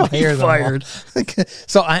do need to be fired.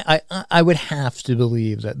 So I would have to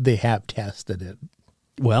believe that they have tested it.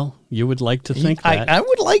 Well, you would like to think that. I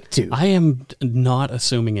would like to. I am not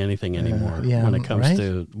assuming anything anymore when it comes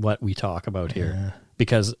to what we talk about here.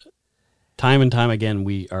 Because time and time again,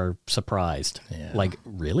 we are surprised. Like,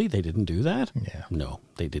 really? They didn't do that? No,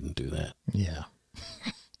 they didn't do that.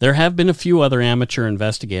 There have been a few other amateur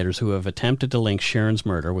investigators who have attempted to link Sharon's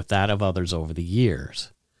murder with that of others over the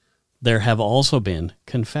years. There have also been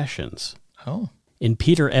confessions. In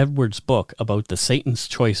Peter Edwards' book about the Satan's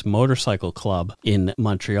Choice Motorcycle Club in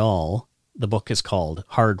Montreal, the book is called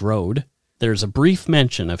Hard Road, there's a brief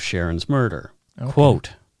mention of Sharon's murder.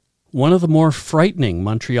 Quote, "One of the more frightening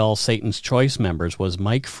Montreal Satan's Choice members was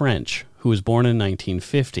Mike French, who was born in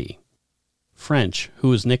 1950. French, who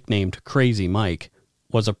was nicknamed Crazy Mike,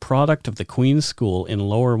 was a product of the Queen's School in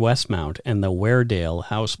Lower Westmount and the Weardale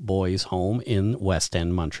House Boys' Home in West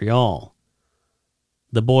End, Montreal.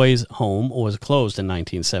 The boys' home was closed in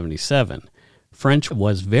 1977. French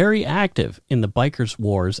was very active in the bikers'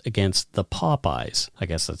 wars against the Popeyes. I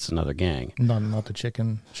guess that's another gang. Not the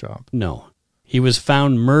chicken shop. No. He was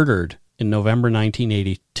found murdered in November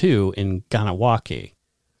 1982 in Ganawake.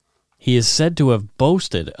 He is said to have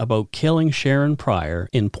boasted about killing Sharon Pryor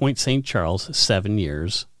in Point St. Charles 7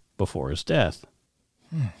 years before his death.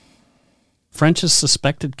 French's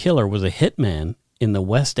suspected killer was a hitman in the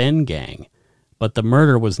West End gang, but the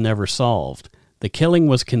murder was never solved. The killing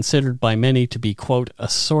was considered by many to be, quote, a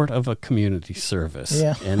sort of a community service,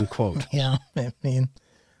 Yeah. end quote. Yeah, I mean,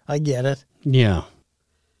 I get it. Yeah.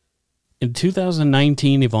 In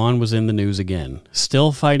 2019, Yvonne was in the news again,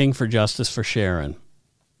 still fighting for justice for Sharon.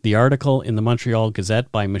 The article in the Montreal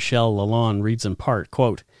Gazette by Michelle Lalonde reads in part,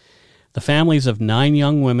 quote, the families of 9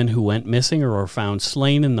 young women who went missing or were found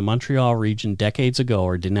slain in the Montreal region decades ago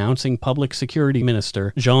are denouncing Public Security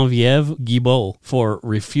Minister Geneviève Guilbeault for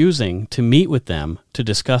refusing to meet with them to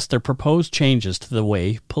discuss their proposed changes to the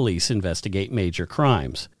way police investigate major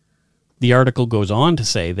crimes. The article goes on to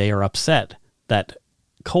say they are upset that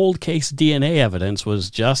cold case DNA evidence was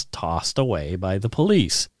just tossed away by the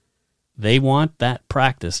police. They want that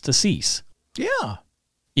practice to cease. Yeah.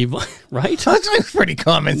 Right? That's pretty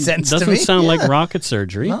common sense to me. Doesn't sound like rocket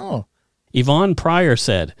surgery. No. Yvonne Pryor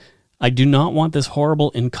said, I do not want this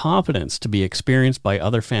horrible incompetence to be experienced by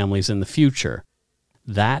other families in the future.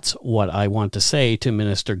 That's what I want to say to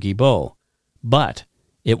Minister Guilbeault. But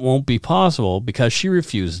it won't be possible because she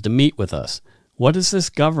refuses to meet with us. What is this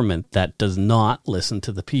government that does not listen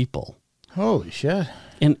to the people? Holy shit.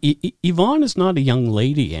 And Yvonne is not a young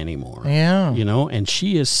lady anymore. Yeah. You know, and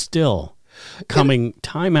she is still coming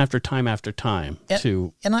time after time after time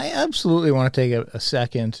to... And I absolutely want to take a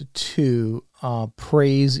second to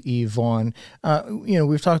praise Yvonne.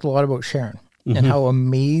 We've talked a lot about Sharon and how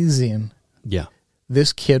amazing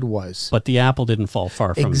this kid was. But the apple didn't fall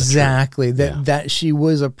far from exactly. the tree. That she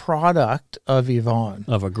was a product of Yvonne.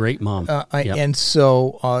 Of a great mom. And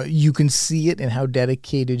so you can see it in how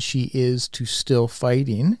dedicated she is to still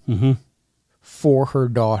fighting for her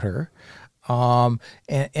daughter.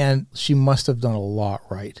 And she must have done a lot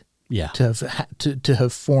right. Yeah. To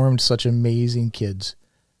have formed such amazing kids.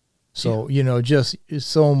 So, just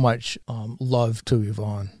so much love to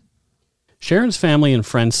Yvonne. Sharon's family and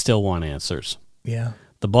friends still want answers. Yeah.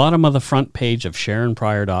 The bottom of the front page of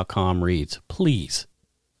SharonPryor.com reads, please,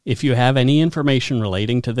 if you have any information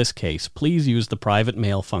relating to this case, please use the private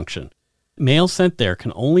mail function. Mail sent there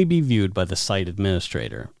can only be viewed by the site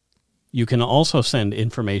administrator. You can also send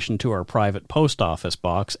information to our private post office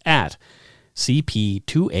box at CP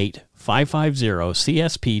 28550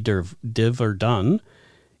 CSP de Verdun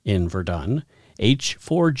in Verdun,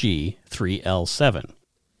 H4G 3L7.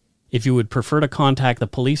 If you would prefer to contact the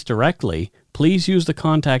police directly, please use the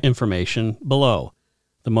contact information below.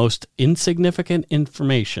 The most insignificant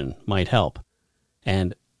information might help.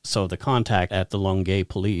 And so the contact at the Longueuil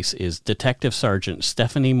Police is Detective Sergeant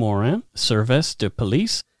Stephanie Morin, Service de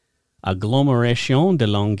Police, Agglomération de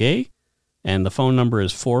Longueuil, and the phone number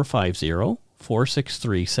is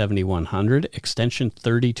 450-463-7100, extension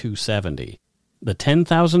 3270. The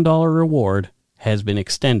 $10,000 reward has been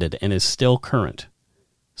extended and is still current.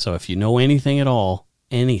 So if you know anything at all,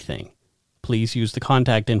 anything, please use the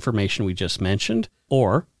contact information we just mentioned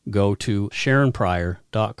or go to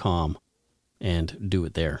SharonPryor.com and do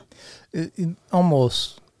it there.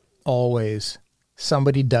 Almost always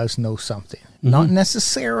somebody does know something. Not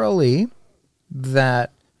necessarily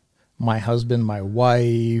that my husband, my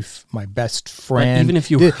wife, my best friend. But even if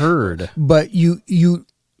you heard. But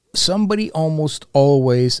somebody almost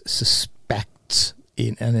always suspects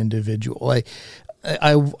an individual.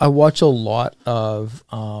 I watch a lot of,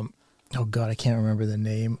 I can't remember the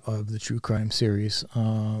name of the true crime series.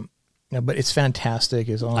 But it's fantastic.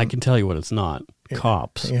 It's on. I can tell you what it's not.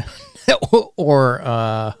 Cops. Yeah. or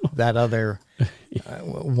that other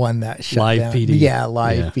one that shut Live down. PD. Yeah,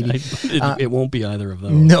 Live PD. It won't be either of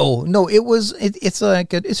those. No,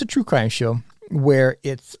 it's a true crime show where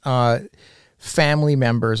it's family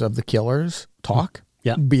members of the killers talk.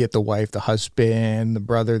 Yeah. Be it the wife, the husband, the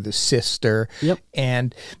brother, the sister. Yep.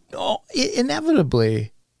 And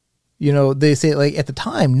inevitably, they say at the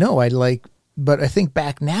time, no, but I think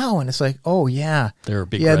back now and it's oh yeah. There were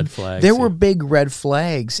big red flags. There were big red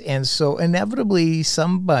flags. And so inevitably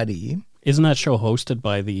somebody. Isn't that show hosted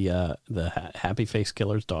by the Happy Face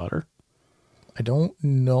Killer's daughter? I don't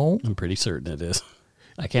know. I'm pretty certain it is.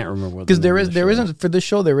 I can't remember what. Because there isn't for this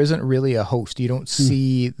show. There isn't really a host. You don't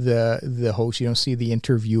see the host. You don't see the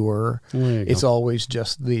interviewer. It's always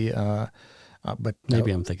just the. But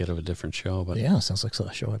maybe I'm thinking of a different show. But yeah, sounds like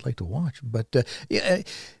a show I'd like to watch. But at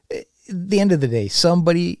the end of the day,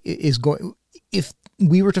 somebody is going. If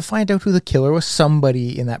we were to find out who the killer was,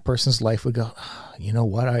 somebody in that person's life would go, you know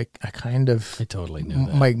what? I totally knew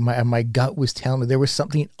that. My gut was telling me there was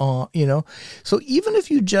something on, So even if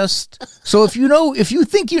you if you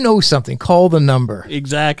think you know something, call the number.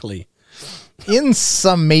 Exactly. In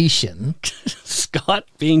summation, Scott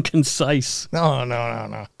being concise.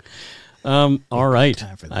 No. All right.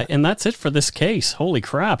 And that's it for this case. Holy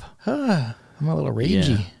crap. I'm a little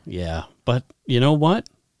ragey. Yeah. But you know what?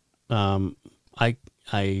 I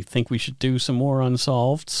think we should do some more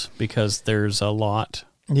Unsolveds because there's a lot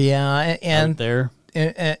out there.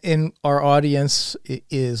 And our audience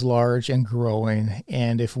is large and growing,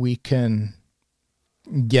 and if we can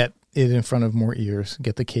get it in front of more ears,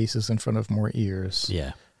 get the cases in front of more ears,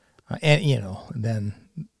 and then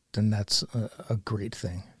that's a great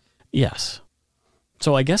thing. Yes.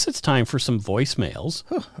 So I guess it's time for some voicemails.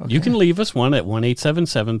 Okay. You can leave us one at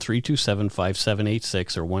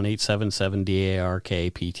 1-877-327-5786 or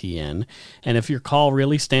 1-877-DARK-PTN. And if your call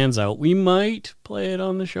really stands out, we might play it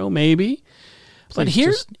on the show, maybe. But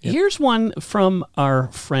here's one from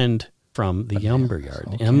our friend from the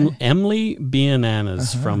Yumberyard, okay. Emily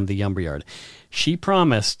Biananas from the Yumberyard. She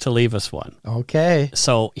promised to leave us one. Okay.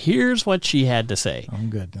 So here's what she had to say. Oh,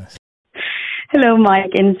 goodness. Hello,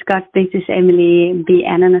 Mike and Scott. This is Emily B.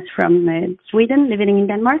 Ananas from Sweden, living in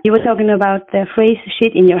Denmark. You were talking about the phrase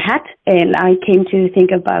shit in your hat, and I came to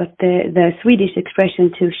think about the Swedish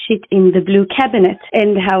expression to shit in the blue cabinet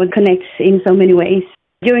and how it connects in so many ways.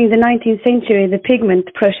 During the 19th century, the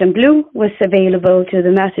pigment Prussian blue was available to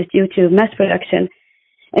the masses due to mass production,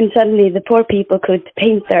 and suddenly the poor people could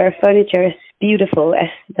paint their furniture as beautiful as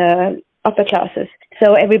the upper classes.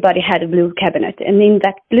 So everybody had a blue cabinet, and in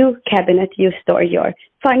that blue cabinet you store your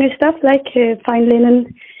finer stuff like fine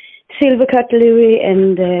linen, silver cutlery,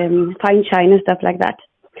 and fine china, stuff like that.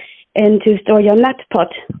 And to store your nut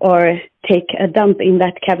pot or take a dump in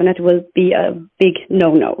that cabinet will be a big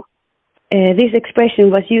no-no. This expression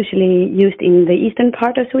was usually used in the eastern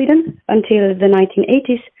part of Sweden until the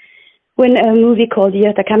 1980s, when a movie called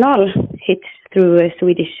Göta kanal hit through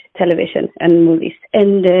Swedish television and movies.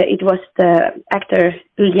 And it was the actor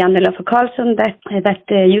Janne-Loffe Karlsson that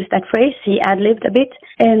used that phrase. He ad-libbed a bit,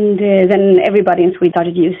 and then everybody in Sweden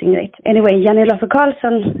started using it. Anyway, Janne-Loffe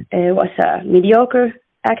Karlsson was a mediocre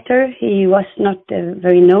actor. He was not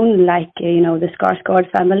very known like, the Skarsgård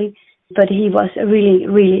family, but he was a really,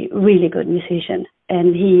 really, really good musician.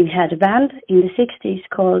 And he had a band in the 60s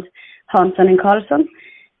called Hansson and Karlsson,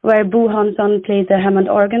 where Bo Hansson played the Hammond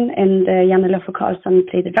organ and Janne-Loffe Karlsson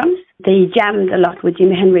played the drums. They jammed a lot with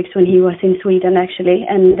Jimi Hendrix when he was in Sweden, actually,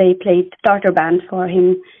 and they played starter band for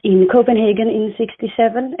him in Copenhagen in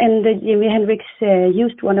 67. And Jimi Hendrix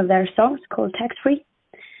used one of their songs called Tax Free,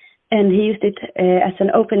 and he used it as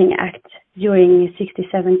an opening act during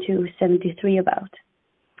 67 to 73 about.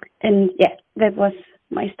 And yeah, that was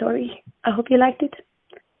my story. I hope you liked it.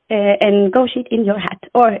 And go shit in your hat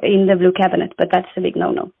or in the blue cabinet, but that's a big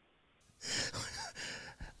no-no.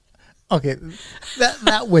 Okay,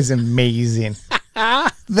 that was amazing.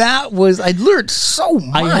 I learned so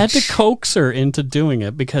much. I had to coax her into doing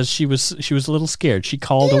it because she was a little scared. She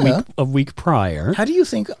called a week prior. How do you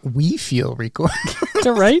think we feel, Rico?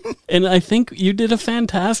 Right? And I think you did a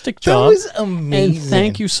fantastic job. That was amazing. And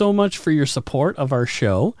thank you so much for your support of our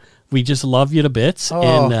show. We just love you to bits. Oh.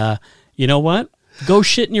 And you know what? Go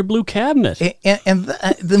shit in your blue cabinet. I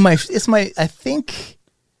think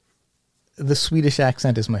the Swedish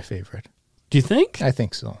accent is my favorite. Do you think? I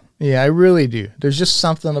think so. Yeah, I really do. There's just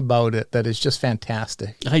something about it that is just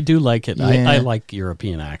fantastic. I do like it. Yeah. I like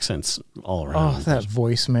European accents all around. Oh, that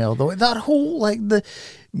voicemail though. That whole I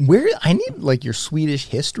need your Swedish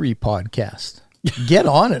history podcast. Get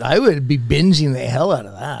on it. I would be binging the hell out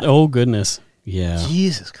of that. Oh goodness. Yeah.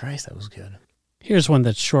 Jesus Christ, that was good. Here's one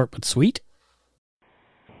that's short but sweet.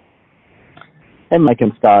 Hey, Mike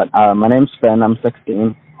and Scott. My name's Finn. I'm 16,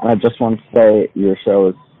 and I just want to say your show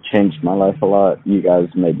has changed my life a lot. You guys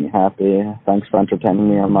made me happy. Thanks for entertaining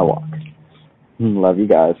me on my walk. Love you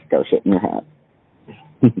guys. Go shit in your hat.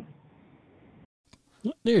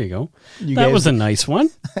 There you go. That was a nice one.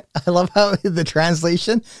 I love how the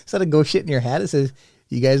translation, instead of go shit in your hat, it says,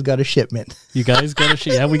 you guys got a shipment. You guys got a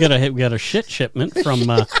shit. Yeah, we got a shit shipment from,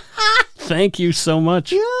 thank you so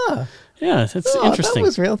much. Yeah. Yeah, it's interesting. That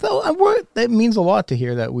was real. That means a lot to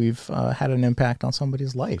hear that we've had an impact on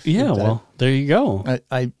somebody's life. Yeah, well, there you go.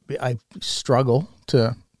 I struggle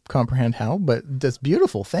to comprehend how, but that's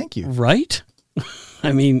beautiful. Thank you. Right?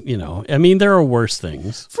 I mean, there are worse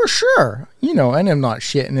things. For sure. And I'm not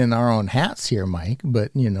shitting in our own hats here, Mike,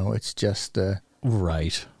 but, it's just...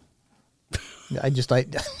 right.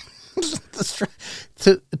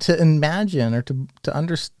 To imagine or to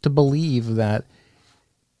believe that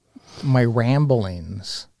my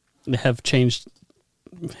ramblings have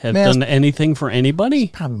done anything for anybody.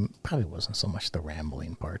 Probably wasn't so much the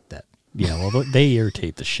rambling part that. Yeah, well, they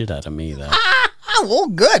irritate the shit out of me. That. Well,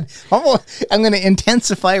 good. I'm going to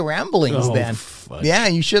intensify ramblings then. Fudge. Yeah,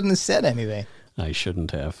 you shouldn't have said anything. I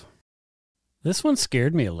shouldn't have. This one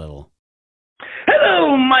scared me a little.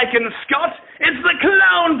 Hello, Mike and Scott. It's the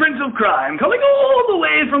Clown Prince of Crime, calling all the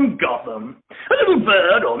way from Gotham. A little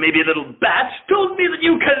bird, or maybe a little bat, told me that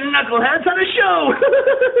you knuckleheads had a show.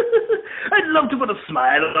 I'd love to put a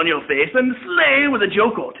smile on your face and slay with a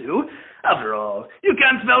joke or two. After all, you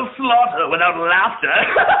can't spell slaughter without laughter.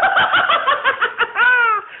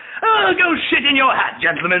 Oh, go shit in your hat,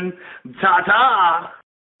 gentlemen. Ta-ta.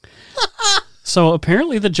 So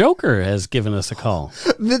apparently the Joker has given us a call.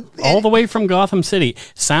 All the way from Gotham City.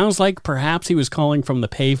 Sounds like perhaps he was calling from the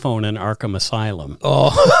payphone in Arkham Asylum.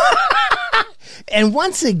 Oh. And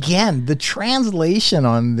once again, the translation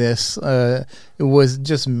on this was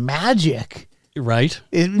just magic. Right?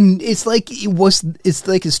 It's like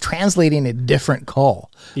it's translating a different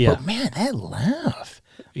call. Yeah. But man, that laugh.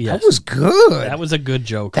 Yes. That was good. That was a good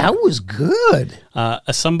Joker. That was good.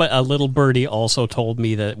 A little birdie also told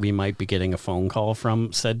me that we might be getting a phone call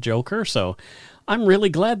from said Joker, so I'm really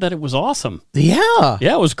glad that it was awesome. Yeah.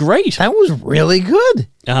 Yeah, it was great. That was really good.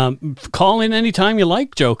 Call in anytime you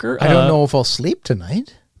like, Joker. I don't know if I'll sleep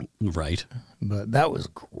tonight. Right. But that was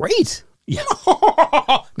great. Yeah.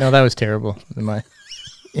 No, that was terrible.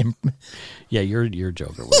 Yeah, your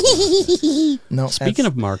Joker was no. Speaking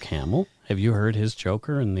of Mark Hamill, have you heard his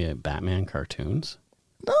Joker in the Batman cartoons?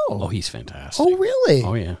 No. Oh, he's fantastic. Oh, really?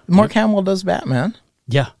 Oh, yeah. Mark Hamill does Batman.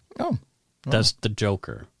 Yeah. Oh. Does the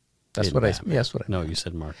Joker. That's what Batman. That's what I. No, you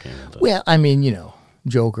said Mark Hamill does. Well, I mean,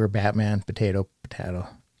 Joker, Batman, potato.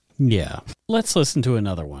 Yeah. Let's listen to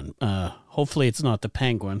another one. Hopefully it's not the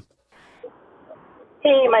Penguin.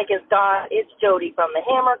 Hey, Mike and Scott. It's Jody from The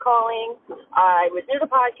Hammer calling. I was new to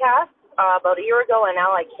podcasts about a year ago, and now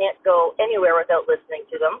I can't go anywhere without listening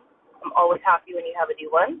to them. I'm always happy when you have a new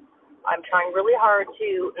one. I'm trying really hard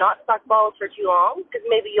to not suck balls for too long, because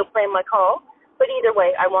maybe you'll play my call. But either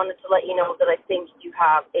way, I wanted to let you know that I think you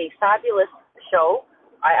have a fabulous show.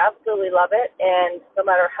 I absolutely love it, and no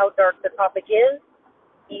matter how dark the topic is,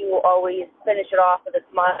 you always finish it off with a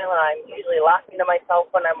smile, and I'm usually laughing to myself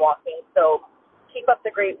when I'm walking. So keep up the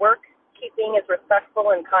great work. Keep being as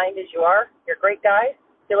respectful and kind as you are. You're a great guy.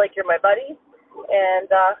 Feel like you're my buddy. And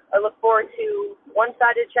I look forward to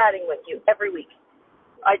one-sided chatting with you every week.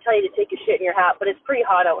 I tell you to take a shit in your hat, but it's pretty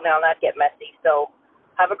hot out now and that'd get messy. So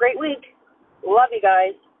have a great week. Love you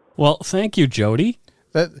guys. Well, thank you, Jody.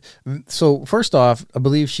 So first off, I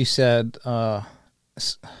believe she said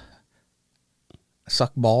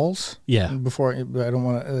suck balls. Yeah. Before, I don't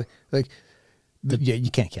want to yeah, you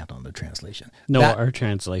can't count on the translation. No, our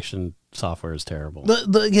translation software is terrible.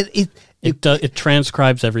 It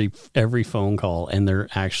transcribes every phone call, and they're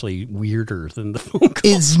actually weirder than the phone call.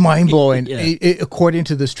 It's mind blowing. Yeah. According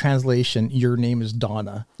to this translation, your name is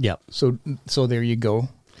Donna. Yep. So there you go,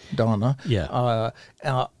 Donna. Yeah.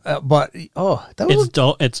 But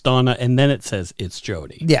it's Donna, and then it says it's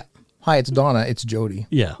Jody. Yeah. Hi, it's Donna. It's Jody.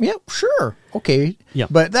 Yeah. Yeah. Sure. Okay. Yeah.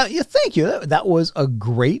 But thank you. That was a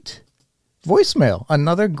great voicemail.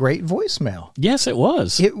 Another great voicemail. Yes, it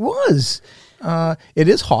was. It was. It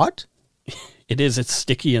is hot. It is. It's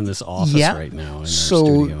sticky in this office right now in our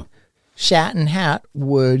studio. Shat and Hat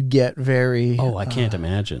would get very. Oh, I can't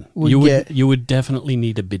imagine. You would definitely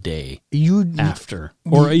need a bidet after,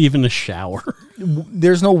 or even a shower.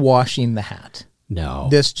 There's no washing the hat. No,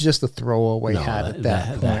 that's just a throwaway hat at that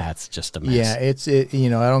point. That's just a mess.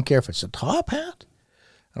 Yeah, I don't care if it's a top hat.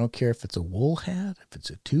 I don't care if it's a wool hat. If it's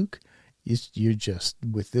a toque. You're just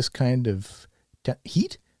with this kind of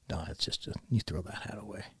heat. No, it's just you throw that hat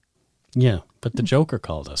away. Yeah, but the Joker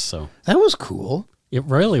called us, so that was cool. It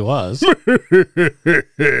really was. Was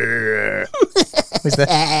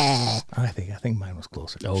that? I think mine was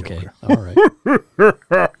closer to Joker. All right.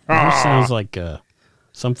 That sounds like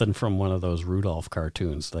something from one of those Rudolph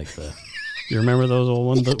cartoons, like you remember those old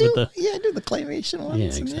ones I do the claymation ones.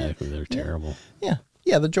 Yeah, exactly. They're terrible. Yeah,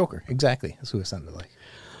 the Joker. Exactly. That's who it sounded like.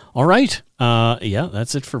 All right.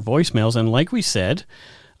 That's it for voicemails. And like we said,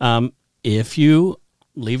 if you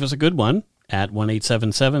leave us a good one at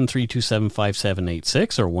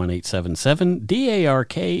 1-877-327-5786 or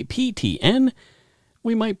 1-877-DARK-PTN,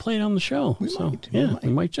 we might play it on the show. We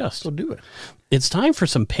might just. We'll do it. It's time for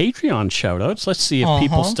some Patreon shout-outs. Let's see if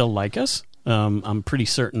people still like us. I'm pretty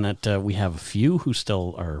certain that we have a few who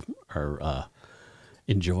still are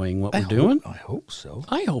enjoying what we're doing. I hope so.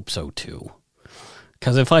 I hope so, too.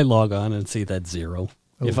 Because if I log on and see that 0,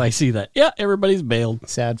 if I see that, everybody's bailed.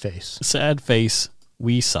 Sad face.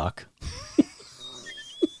 We suck.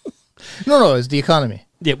 No, it's the economy.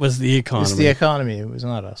 It was the economy. It's the economy. It was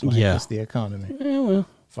not us. Yeah. It's the economy. Yeah, well.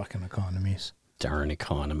 Fucking economies. Darn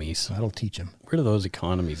economies. That'll teach them. Where do those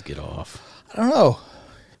economies get off? I don't know.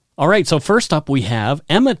 All right, so first up we have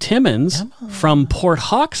Emma Timmons from Port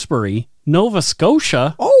Hawkesbury, Nova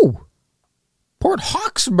Scotia. Oh. Port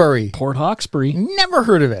Hawkesbury. Port Hawkesbury. Never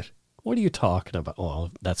heard of it. What are you talking about?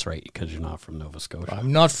 Well, that's right, because you're not from Nova Scotia.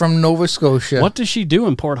 I'm not from Nova Scotia. What does she do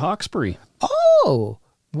in Port Hawkesbury? Oh,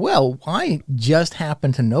 well, I just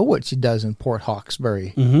happen to know what she does in Port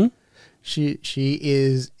Hawkesbury. Mm-hmm. She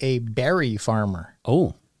is a berry farmer.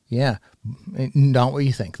 Oh, Yeah. Not what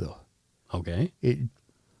you think, though. okay.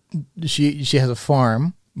 She has a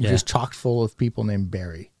farm Yeah. just chock full of people named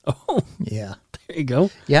Barry. Oh, Yeah. there you go.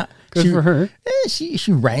 Yeah. Good for her. She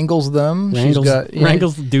wrangles them.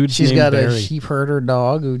 Wrangles the dudes She's named got a Barry. sheep herder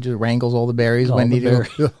dog who just wrangles all the berries All when the needed.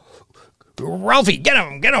 Ralphie, get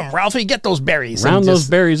him, Ralphie, get those berries. Round And those just-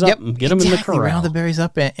 berries up Yep, and get them in the exactly, corral. Round the berries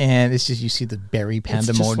up, and it's just you see the berry It's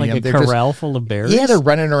pandemonium. just like a They're just- corral full of berries. Yeah, they're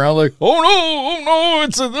running around like, oh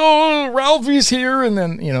no, Ralphie's here, and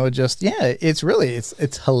then it's really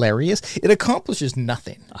it's hilarious. It accomplishes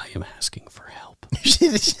nothing. I am asking for help.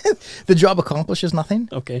 The job accomplishes nothing.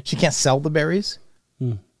 Okay. She can't sell the berries.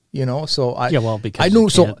 So I because I you know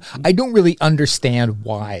so can't. I don't really understand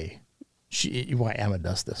why Emma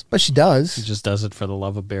does this, but she does. She just does it for the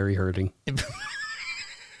love of berry herding.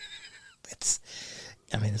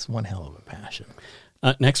 It's one hell of a passion.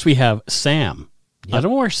 Next we have Sam. I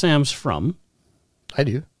don't know where Sam's from. I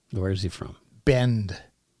do. Where is he from? Bend.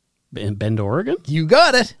 In Bend, Oregon? You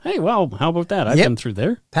got it. Hey, well, how about that? I've Yep. been through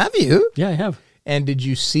there. Have you? Yeah, I have. And did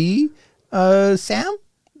you see Sam?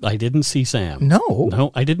 I didn't see Sam. No.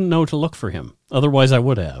 No, I didn't know to look for him. Otherwise, I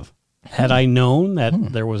would have. Had I known that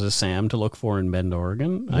there was a Sam to look for in Bend,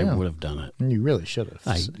 Oregon, I Yeah. would have done it. You really should have.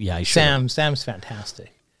 I should. Sam's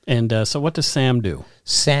fantastic. And so what does Sam do?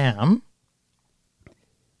 Sam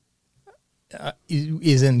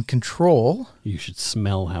is in control. You should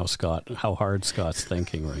smell how hard Scott's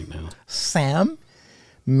thinking right now. Sam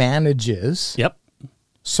manages Yep.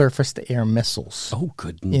 surface-to-air missiles Oh,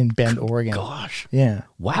 good. in Bend, Oregon. Gosh. Yeah.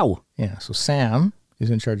 Wow. Yeah. So Sam is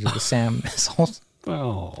in charge of the Sam missiles.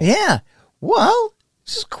 Oh. Yeah. Well,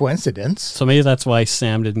 it's just coincidence. So maybe that's why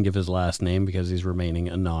Sam didn't give his last name, because he's remaining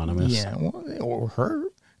anonymous. Yeah. Well, or her.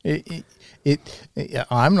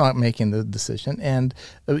 I'm not making the decision. And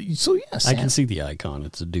so, yeah, Sam. I can see the icon.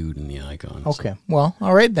 It's a dude in the icon. Okay. Well,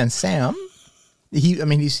 all right then, Sam.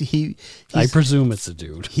 I presume it's a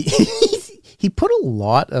dude. He put a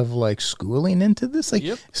lot of schooling into this.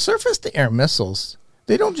 Yep. Surface to air missiles,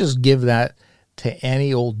 they don't just give that to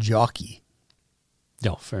any old jockey.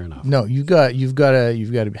 No, fair enough. No, you've got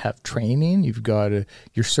to have training. You've got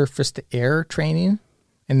your surface to air training,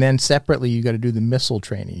 and then separately you got to do the missile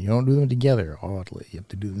training. You don't do them together. Oddly, you have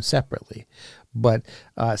to do them separately. But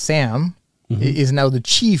Sam is now the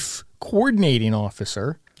chief coordinating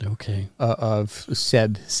officer. Okay. Of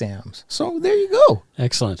said Sam's. So there you go.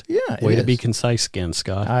 Excellent. Yeah, Way it to be is. concise again,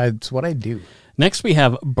 Scott. It's what I do. Next, we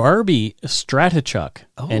have Barbie Stratichuk,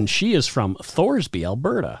 and she is from Thorsby,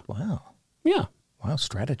 Alberta. Wow. Yeah. Wow,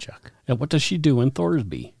 Stratichuk. And what does she do in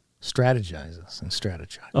Thorsby? Strategizes in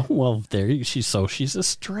Stratichuk. Oh, well, she's a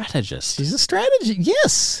strategist. She's a strategy.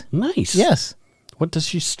 Yes. Nice. Yes. What does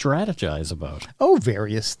she strategize about? Oh,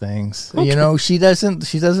 various things. Okay. She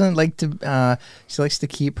doesn't like to, she likes to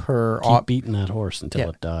keep her Keep beating that horse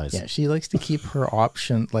until it dies. Yeah, she likes to keep her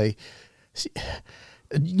option,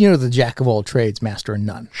 the jack of all trades, master of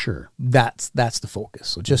none. Sure. That's the focus.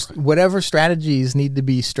 So just whatever strategies need to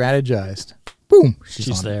be strategized, boom, She's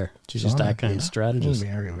on there. it. She's that kind of strategist.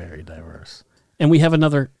 Very, very diverse. And we have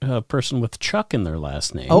another person with Chuck in their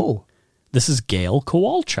last name. Oh, This is Gail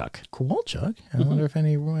Kowalchuk. Kowalchuk. I wonder if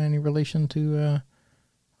any relation to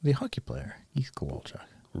the hockey player, Keith Kowalchuk.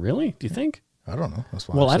 Really? Do you think? I don't know. That's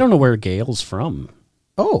why Well, I don't know where Gail's from.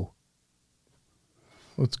 Oh,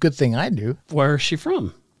 well, it's a good thing I do. Where is she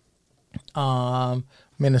from?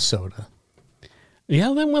 Minnesota.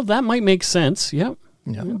 Yeah, that might make sense. Yep.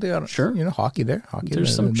 Yeah, they got Sure. hockey there. Hockey.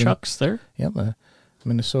 There's some Chucks there. Yeah, the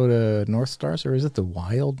Minnesota North Stars, or is it the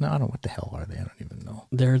Wild? No, I don't know. What the hell are they? I don't even know.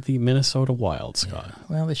 They're the Minnesota Wild, Scott. Yeah.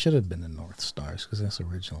 Well, they should have been the North Stars because that's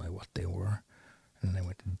originally what they were, and then they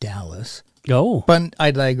went to Dallas. Oh, But I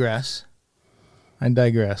digress.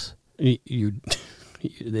 you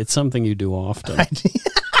it's something you do often.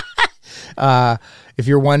 If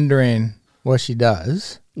you're wondering what she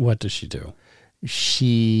does, What does she do?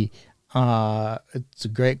 she it's a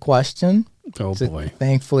great question. Oh So boy.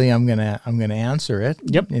 thankfully I'm gonna answer it.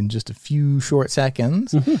 Yep. In just a few short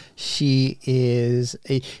seconds. She's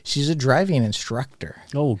a driving instructor.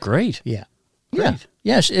 Oh, great. Yeah. Great.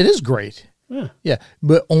 Yeah. It is great. Yeah. Yeah.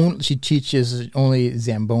 But she teaches only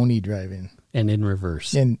Zamboni driving. And in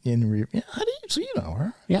reverse. How do you know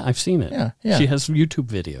her? Yeah, I've seen it. Yeah, yeah. She has YouTube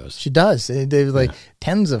videos. She does. They've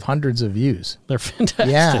tens of hundreds of views. They're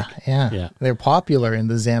fantastic. Yeah. Yeah. They're popular in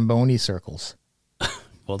the Zamboni circles.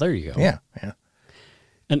 Well, there you go. Yeah, yeah.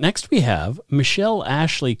 And next we have Michelle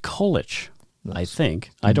Ashley Kolich, I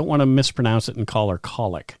think. I don't want to mispronounce it and call her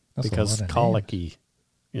Colic, That's a because lot of colicky,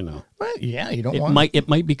 you know. Well, yeah, you don't It want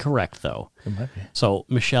might be correct, though. It might be. So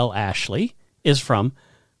Michelle Ashley is from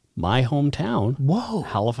my hometown, Whoa.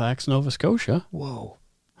 Halifax, Nova Scotia. Whoa.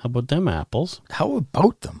 How about them apples? How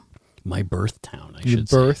about them? My birth town, I Your should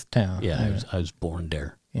say. birth town. Yeah, I was born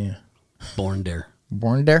there. Yeah. Born there.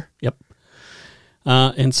 Born there? Yep.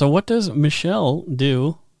 And so what does Michelle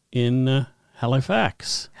do in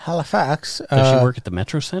Halifax? Halifax. Does she work at the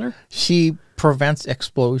Metro Center? She prevents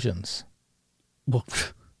explosions. Well,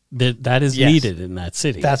 that is Yes. needed in that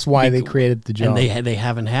city. That's why they created the job. And they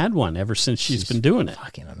haven't had one ever since she's been doing it.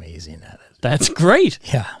 Fucking amazing at it. That's great.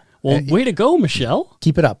 Yeah. Well, way to go, Michelle.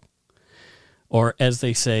 Keep it up. Or as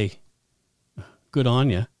they say, good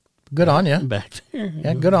on you. Good on you. Back there.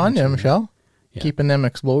 Yeah, good on you, Michelle. Yeah. Keeping them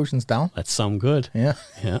explosions down. That's some good. Yeah.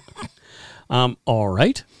 Yeah. All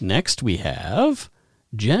right. Next we have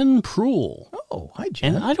Jen Proul. Oh, hi,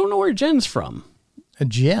 Jen. And I don't know where Jen's from.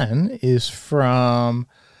 Jen is from,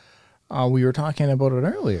 we were talking about it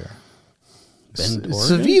earlier. Bend,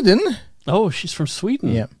 Oregon? Sweden. Oh, she's from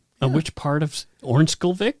Sweden. Yeah. Which part of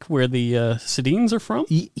Ormskulvik, where the Sedins are from?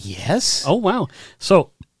 Yes. Oh, wow.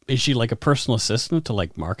 So is she like a personal assistant to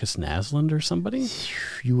like Marcus Naslund or somebody?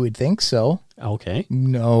 You would think so. Okay.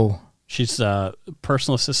 No. She's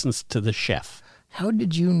personal assistant to the chef. How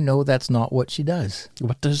did you know that's not what she does?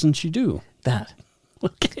 What doesn't she do? That.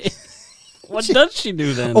 Okay. What does she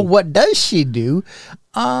do then? Oh, what does she do?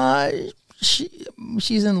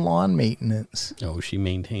 She's in lawn maintenance. Oh, she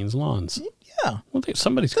maintains lawns. Yeah. Well,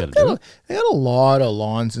 somebody's got to do it. They had a lot of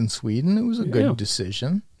lawns in Sweden. It was a Yeah. good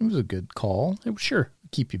decision. It was a good call. Sure.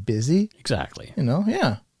 Keep you busy. Exactly. You know,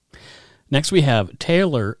 yeah. Next we have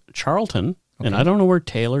Taylor Charlton. And I don't know where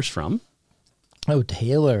Taylor's from. Oh,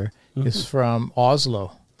 Taylor is from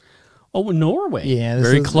Oslo. Oh, Norway. Yeah, this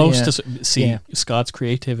very is- close yeah. to see. Yeah. Scott's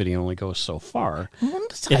creativity only goes so far.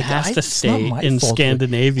 It's It has to it's stay not my in fault.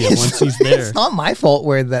 Scandinavia It's- once he's there. It's not my fault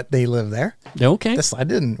that they live there. Okay. I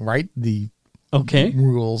didn't write the Okay.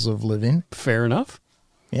 rules of living. Fair enough.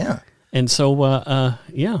 Yeah. And so,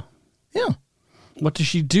 yeah. Yeah. What does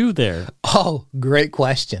she do there? Oh, great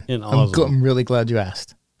question. In Oslo. I'm really glad you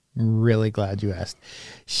asked. Really glad you asked.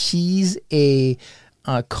 She's a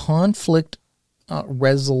conflict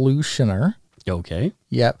resolutioner. Okay.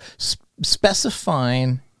 Yep.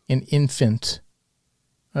 Specifying an infant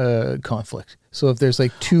conflict. So if there's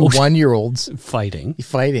like two 1-year-olds Fighting.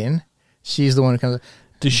 fighting, she's the one who comes.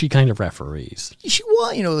 Does she kind of referees? She,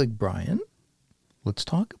 well, you know, like, Brian, let's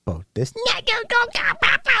talk about this.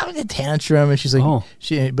 The tantrum, and she's like, Oh.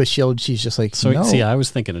 she's just like, So, no. see, I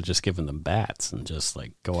was thinking of just giving them bats and just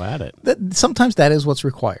like go at it. Sometimes that is what's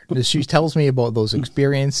required. She tells me about those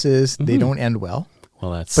experiences. They don't end well.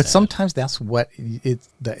 Well, that's But sad. sometimes that's what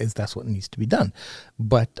that's what needs to be done.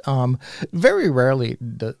 But very rarely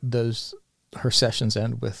does her sessions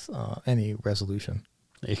end with any resolution.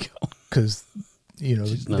 There you go. Because, you know,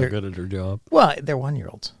 She's not they're good at her job. Well, they're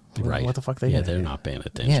 1-year-olds. Right. What the fuck they Yeah, gonna they're do? not paying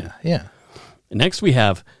attention. Yeah, yeah. Next we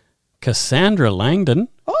have Cassandra Langdon.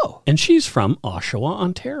 Oh. And she's from Oshawa,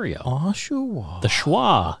 Ontario. Oshawa. The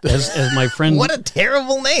Schwa, as my friend What a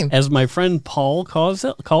terrible name. as my friend Paul calls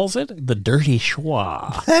it, the dirty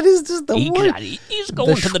Schwa. That is just the word. He's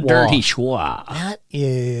going to the schwa. dirty Schwa. That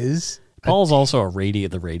is. Paul's also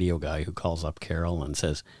the radio guy who calls up Carol and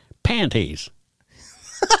says, panties.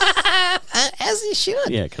 As he should.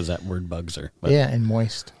 Yeah, because that word bugs her. But, Yeah, and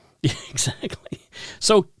moist. yeah, exactly.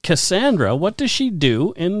 So Cassandra, what does she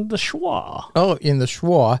do in the Schwa? Oh, in the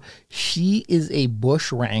Schwa, she is a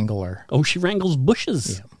bush wrangler. Oh, she wrangles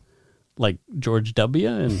bushes. Like George W.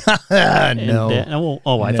 and, No. Dan-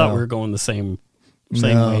 I thought No. we were going the same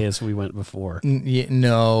No. way as we went before.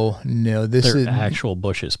 No. This They're is actual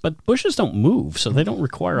bushes, but bushes don't move, so they don't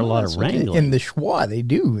require a lot of wrangling. in the Schwa. They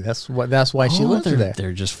do. That's why she lives they're, there.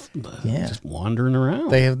 They're just Yeah. just wandering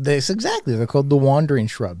around. They have this exactly. They're called the wandering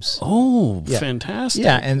shrubs. Oh, Yeah. fantastic!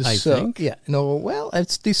 Yeah, and I so think. yeah, no. Well,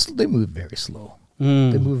 they move very slow.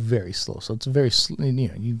 Mm. They move very slow, so it's very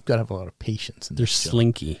you've got to have a lot of patience. In They're this job.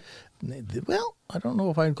 slinky. Well, I don't know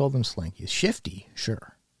if I'd call them slinky. Shifty,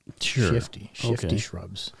 sure. Sure. Shifty Okay.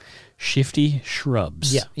 shrubs. Shifty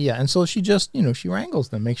shrubs. Yeah, and so she just she wrangles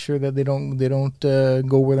them, makes sure that they don't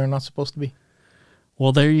go where they're not supposed to be.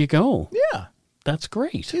 Well, there you go. Yeah, That's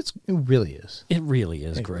great. it really is. It really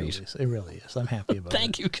is It great. really is. It really is. I'm happy about it.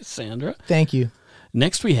 Thank you, Cassandra. Thank you.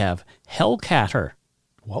 Next, we have Hellcatter.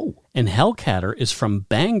 Whoa, And Hellcatter is from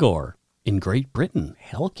Bangor in Great Britain.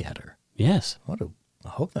 Hellcatter. Yes. I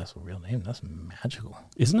hope that's a real name. That's magical.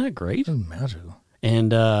 Isn't that great? That's magical.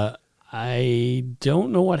 And I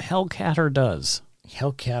don't know what Hellcatter does.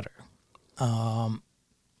 Hellcatter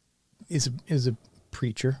is a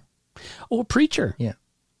preacher. Oh, a preacher. Yeah.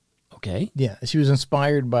 Okay. Yeah. She was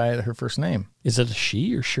inspired by her first name. Is it a she?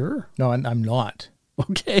 You're sure? No, I'm not.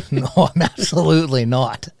 Okay. No, I'm absolutely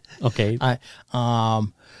not. Okay.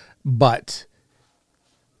 But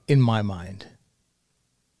in my mind.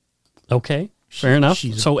 Okay. Fair enough.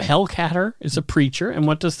 she's So Hellcatter is a preacher, and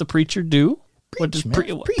what does the preacher do? What does Preach,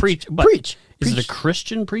 man. preach? But Preach. Is it Preach. a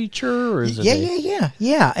Christian preacher or is it?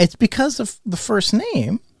 Yeah. It's because of the first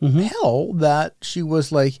name, Mm-hmm. Hell, that she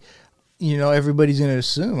was like, everybody's going to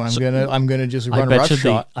assume I'm gonna just run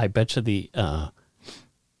roughshod. I bet you the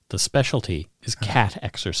specialty is cat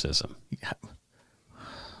exorcism.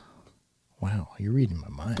 Wow, you're reading my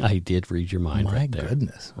mind. I did read your mind My right there.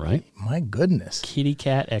 goodness. Right? My goodness. Kitty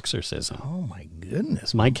cat exorcism. Oh my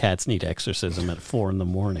goodness. My cats need exorcism at 4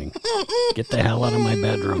 a.m. Get the hell out of my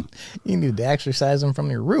bedroom. You need to exercise them from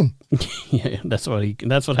your room. Yeah, that's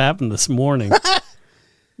what happened this morning.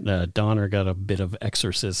 Donner got a bit of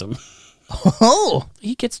exorcism. Oh,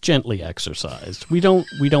 He gets gently exercised. We don't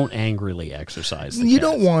angrily exercise the you cats.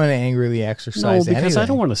 don't want to angrily exercise No, because I anything.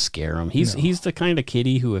 don't want to scare him. He's the kind of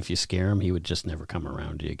kitty who, if you scare him, he would just never come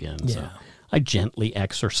around you again. So Yeah. I gently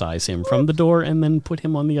exercise him from the door and then put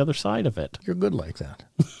him on the other side of it. You're good like that.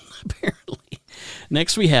 Apparently.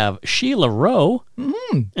 Next we have Sheila Rowe,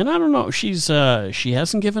 and I don't know. She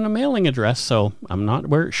hasn't given a mailing address, so I'm not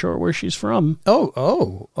sure where she's from.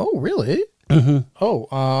 Oh, really? Mm-hmm.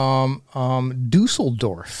 Oh,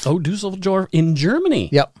 Dusseldorf. Oh, Dusseldorf in Germany.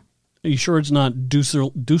 Yep. Are you sure it's not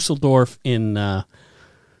Dusseldorf in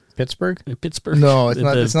Pittsburgh? Pittsburgh? No, it's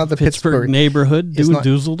not. It's not the Pittsburgh neighborhood. It's not-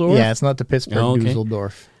 Dusseldorf. Yeah, it's not the Pittsburgh. Oh, okay.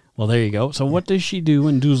 Dusseldorf. Well, there you go. So, what does she do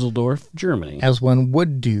in Dusseldorf, Germany? As one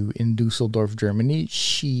would do in Dusseldorf, Germany,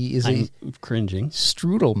 she is I'm a cringing.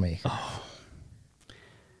 strudel maker.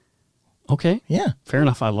 Okay, Yeah, fair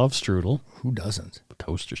enough. I love strudel. who doesn't?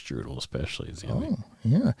 Toaster strudel, especially, is yummy. Oh,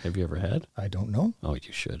 yeah. Have you ever had? I don't know. Oh,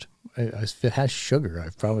 you should. If it has sugar,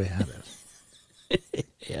 I've probably had it.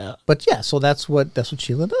 Yeah. But yeah, so that's what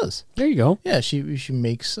Sheila does. There you go. Yeah, she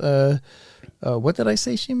makes what did I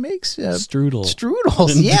say she makes? Strudel.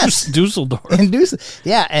 Strudels, In yes. Dusseldorf. And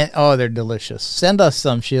yeah, and they're delicious. Send us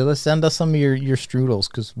some, Sheila. Send us some of your strudels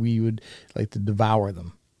because we would like to devour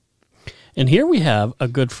them. And here we have a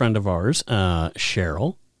good friend of ours,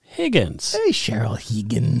 Cheryl Higgins. Hey, Cheryl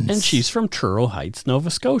Higgins. And she's from Truro Heights, Nova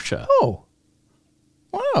Scotia. Oh,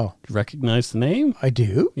 wow. Do you recognize the name? I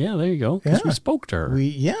do. Yeah, there you go. Because Yeah. we spoke to her.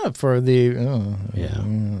 For the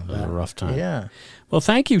It was a rough time. yeah. Well,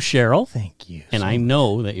 thank you, Cheryl. Thank you. And I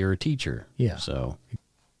know that you're a teacher. Yeah. So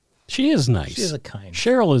she is nice. She is a kind.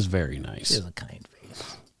 Cheryl is very nice. She has a kind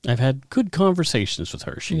face. I've had good conversations with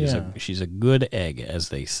her. She's a good egg, as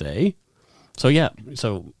they say. So yeah.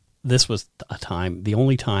 So this was the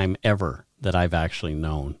only time ever that I've actually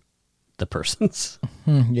known the persons,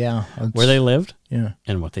 Yeah. where they lived, Yeah.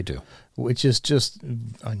 and what they do. Which is just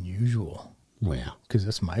unusual Well, yeah. because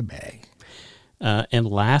that's my bag. And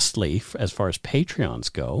lastly, as far as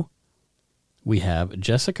Patreons go, we have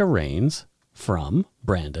Jessica Rains from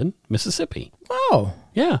Brandon, Mississippi. Wow.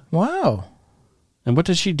 Yeah. Wow. And what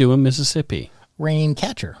does she do in Mississippi? Rain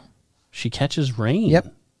catcher. She catches rain.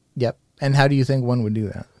 Yep. And how do you think one would do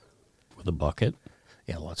that? With a bucket.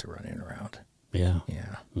 Yeah, lots of running around. Yeah.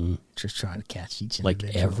 Yeah. Just trying to catch each Like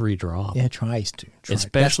individual. every drop. Yeah, tries to.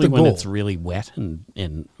 Especially That's the when goal. it's really wet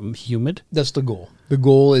and humid. That's the goal. The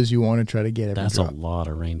goal is you want to try to get every That's drop. a lot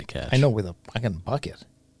of rain to catch. I know, with a fucking bucket.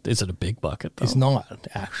 Is it a big bucket, though? It's not,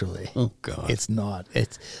 actually. Oh, God. It's not.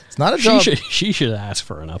 It's not a job. She should ask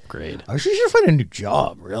for an upgrade. Oh, she should find a new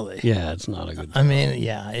job, really. Yeah, it's not a good I mean,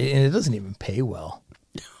 yeah, and it doesn't even pay well.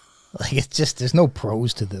 Like, it's just, there's no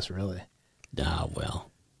pros to this, really. Ah, well.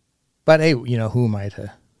 But hey, who am I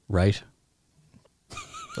to? Right?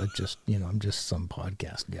 I'm just some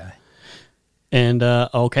podcast guy. And,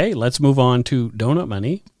 okay, let's move on to Donut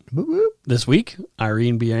Money. Boop, boop. This week,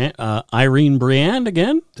 Irene Briand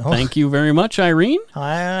again. Oh. Thank you very much, Irene.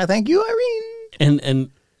 Thank you, Irene. And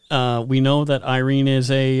we know that Irene is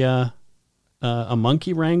a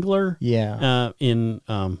monkey wrangler. Yeah. It's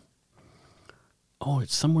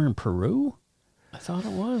somewhere in Peru. I thought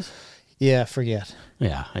it was. Yeah, forget.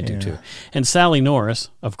 Yeah, I do Yeah. too. And Sally Norris,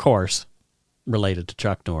 of course, related to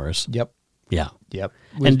Chuck Norris. Yep. Yeah. Yep.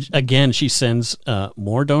 And again, she sends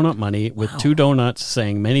more donut money with 2 donuts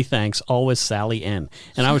saying, "Many thanks, always Sally N."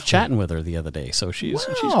 And I was chatting with her the other day, so she's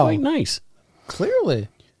quite nice. Clearly.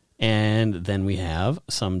 And then we have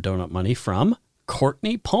some donut money from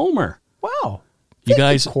Courtney Palmer. Wow. You Thank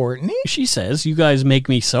guys, Courtney. she says, "You guys make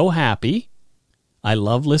me so happy. I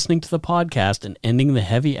love listening to the podcast and ending the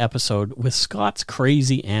heavy episode with Scott's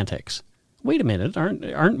crazy antics. Wait a minute,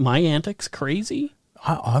 aren't my antics crazy?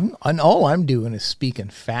 All I'm doing is speaking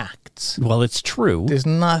facts. Well, it's true. There's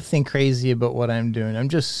nothing crazy about what I'm doing. I'm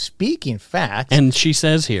just speaking facts. And she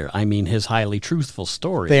says here, I mean his highly truthful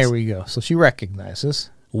stories. There we go. So she recognizes.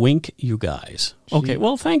 Wink, you guys. Okay,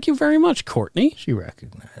 well, thank you very much, Courtney. She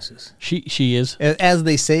recognizes. She is. As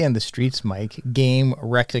they say in the streets, Mike, game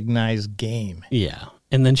recognize game. Yeah.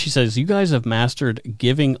 And then she says, you guys have mastered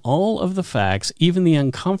giving all of the facts, even the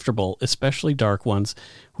uncomfortable, especially dark ones,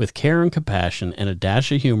 with care and compassion and a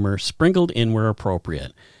dash of humor sprinkled in where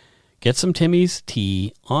appropriate. Get some Timmy's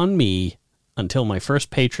tea on me until my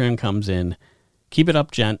first Patreon comes in. Keep it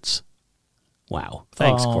up, gents. Wow.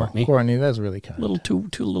 Thanks, Courtney. Courtney, that's really kind. Two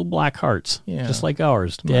little black hearts, yeah. Just like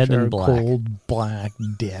ours, dead and black. Cold, black,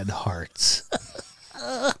 dead hearts.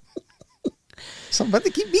 But they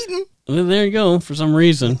keep beating. Well, there you go, for some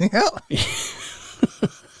reason. Yeah.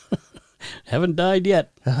 Haven't died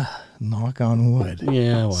yet. Knock on wood.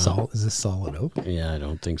 Yeah, well. Is this solid oak? Yeah, I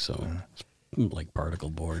don't think so. It's like particle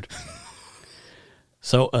board.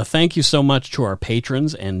 So thank you so much to our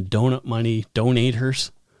patrons and donut money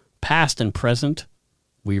donators, past and present.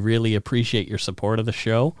 We really appreciate your support of the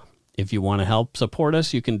show. If you want to help support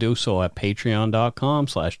us, you can do so at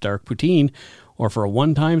patreon.com/darkpoutine. Or for a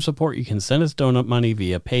one-time support, you can send us donut money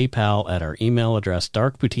via PayPal at our email address,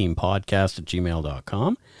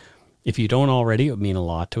 darkpoutinepodcast@gmail.com. If you don't already, it would mean a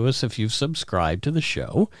lot to us if you've subscribed to the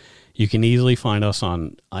show. You can easily find us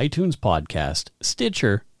on iTunes Podcast,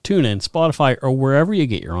 Stitcher, TuneIn, Spotify, or wherever you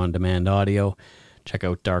get your on-demand audio. Check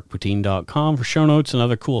out darkpoutine.com for show notes and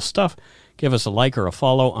other cool stuff. Give us a like or a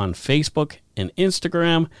follow on Facebook and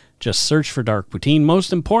Instagram. Just search for Dark Poutine.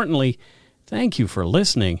 Most importantly, thank you for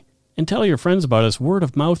listening. And tell your friends about us. Word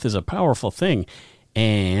of mouth is a powerful thing.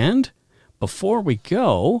 And before we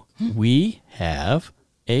go, we have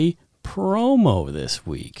a promo this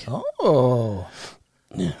week. Oh.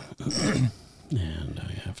 And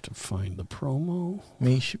I have to find the promo.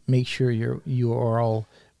 Make sure you are all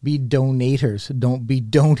be donators. Don't be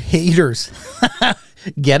don't haters.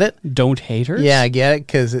 Get it? Don't haters? Yeah, I get it,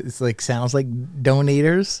 because it's like sounds like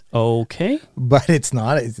donators. Okay. But it's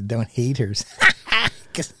not. It's don't haters.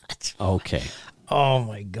 Okay. Oh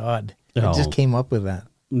my God! I just came up with that.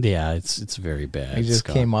 Yeah, it's very bad. I just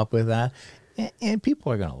came up with that, and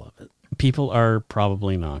people are gonna love it. People are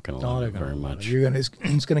probably not gonna love it very much.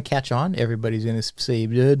 It's gonna catch on. Everybody's gonna say,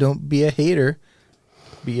 "Don't be a hater,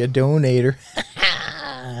 be a donator."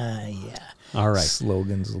 Yeah. All right.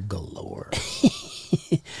 Slogans galore.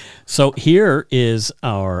 So here is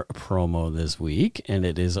our promo this week, and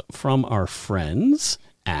it is from our friends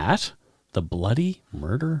at the Bloody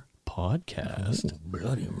Murder Podcast. Ooh,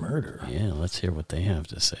 Bloody Murder. Yeah, let's hear what they have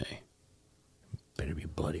to say. Better be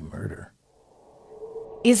bloody murder.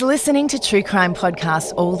 Is listening to true crime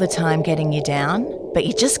podcasts all the time getting you down, but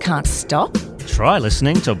you just can't stop? Try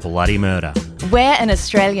listening to Bloody Murder. We're an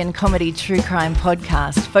Australian comedy true crime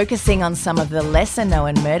podcast focusing on some of the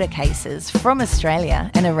lesser-known murder cases from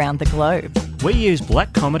Australia and around the globe. We use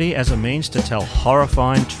black comedy as a means to tell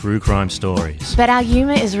horrifying true crime stories. But our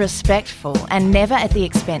humour is respectful and never at the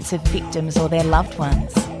expense of victims or their loved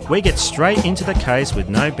ones. We get straight into the case with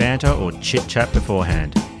no banter or chit-chat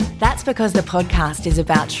beforehand. That's because the podcast is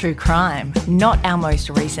about true crime, not our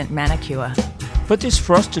most recent manicure. But this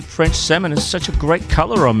frosted French salmon is such a great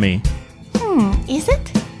colour on me. Is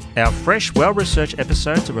it? Our fresh, well-researched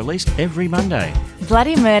episodes are released every Monday.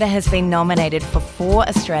 Bloody Murder has been nominated for 4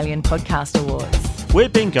 Australian Podcast Awards.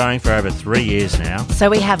 We've been going for over 3 years now. So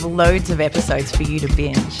we have loads of episodes for you to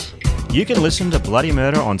binge. You can listen to Bloody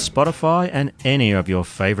Murder on Spotify and any of your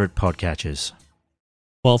favourite podcatchers.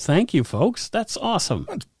 Well, thank you, folks. That's awesome.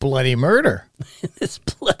 It's bloody murder. It's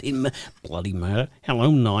bloody murder.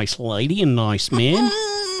 Hello, nice lady and nice man.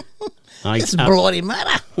 It's bloody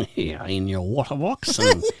murder. Yeah, in your water box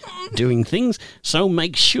and doing things. So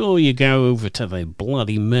make sure you go over to the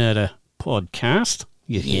Bloody Murder Podcast.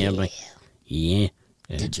 You hear me? Yeah.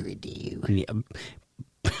 Didgeridoo.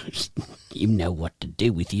 You know what to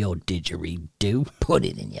do with your didgeridoo. Put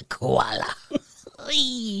it in your koala.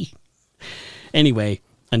 Anyway,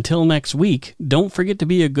 until next week, don't forget to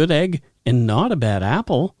be a good egg and not a bad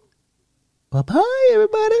apple. Bye-bye,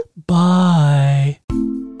 everybody. Bye.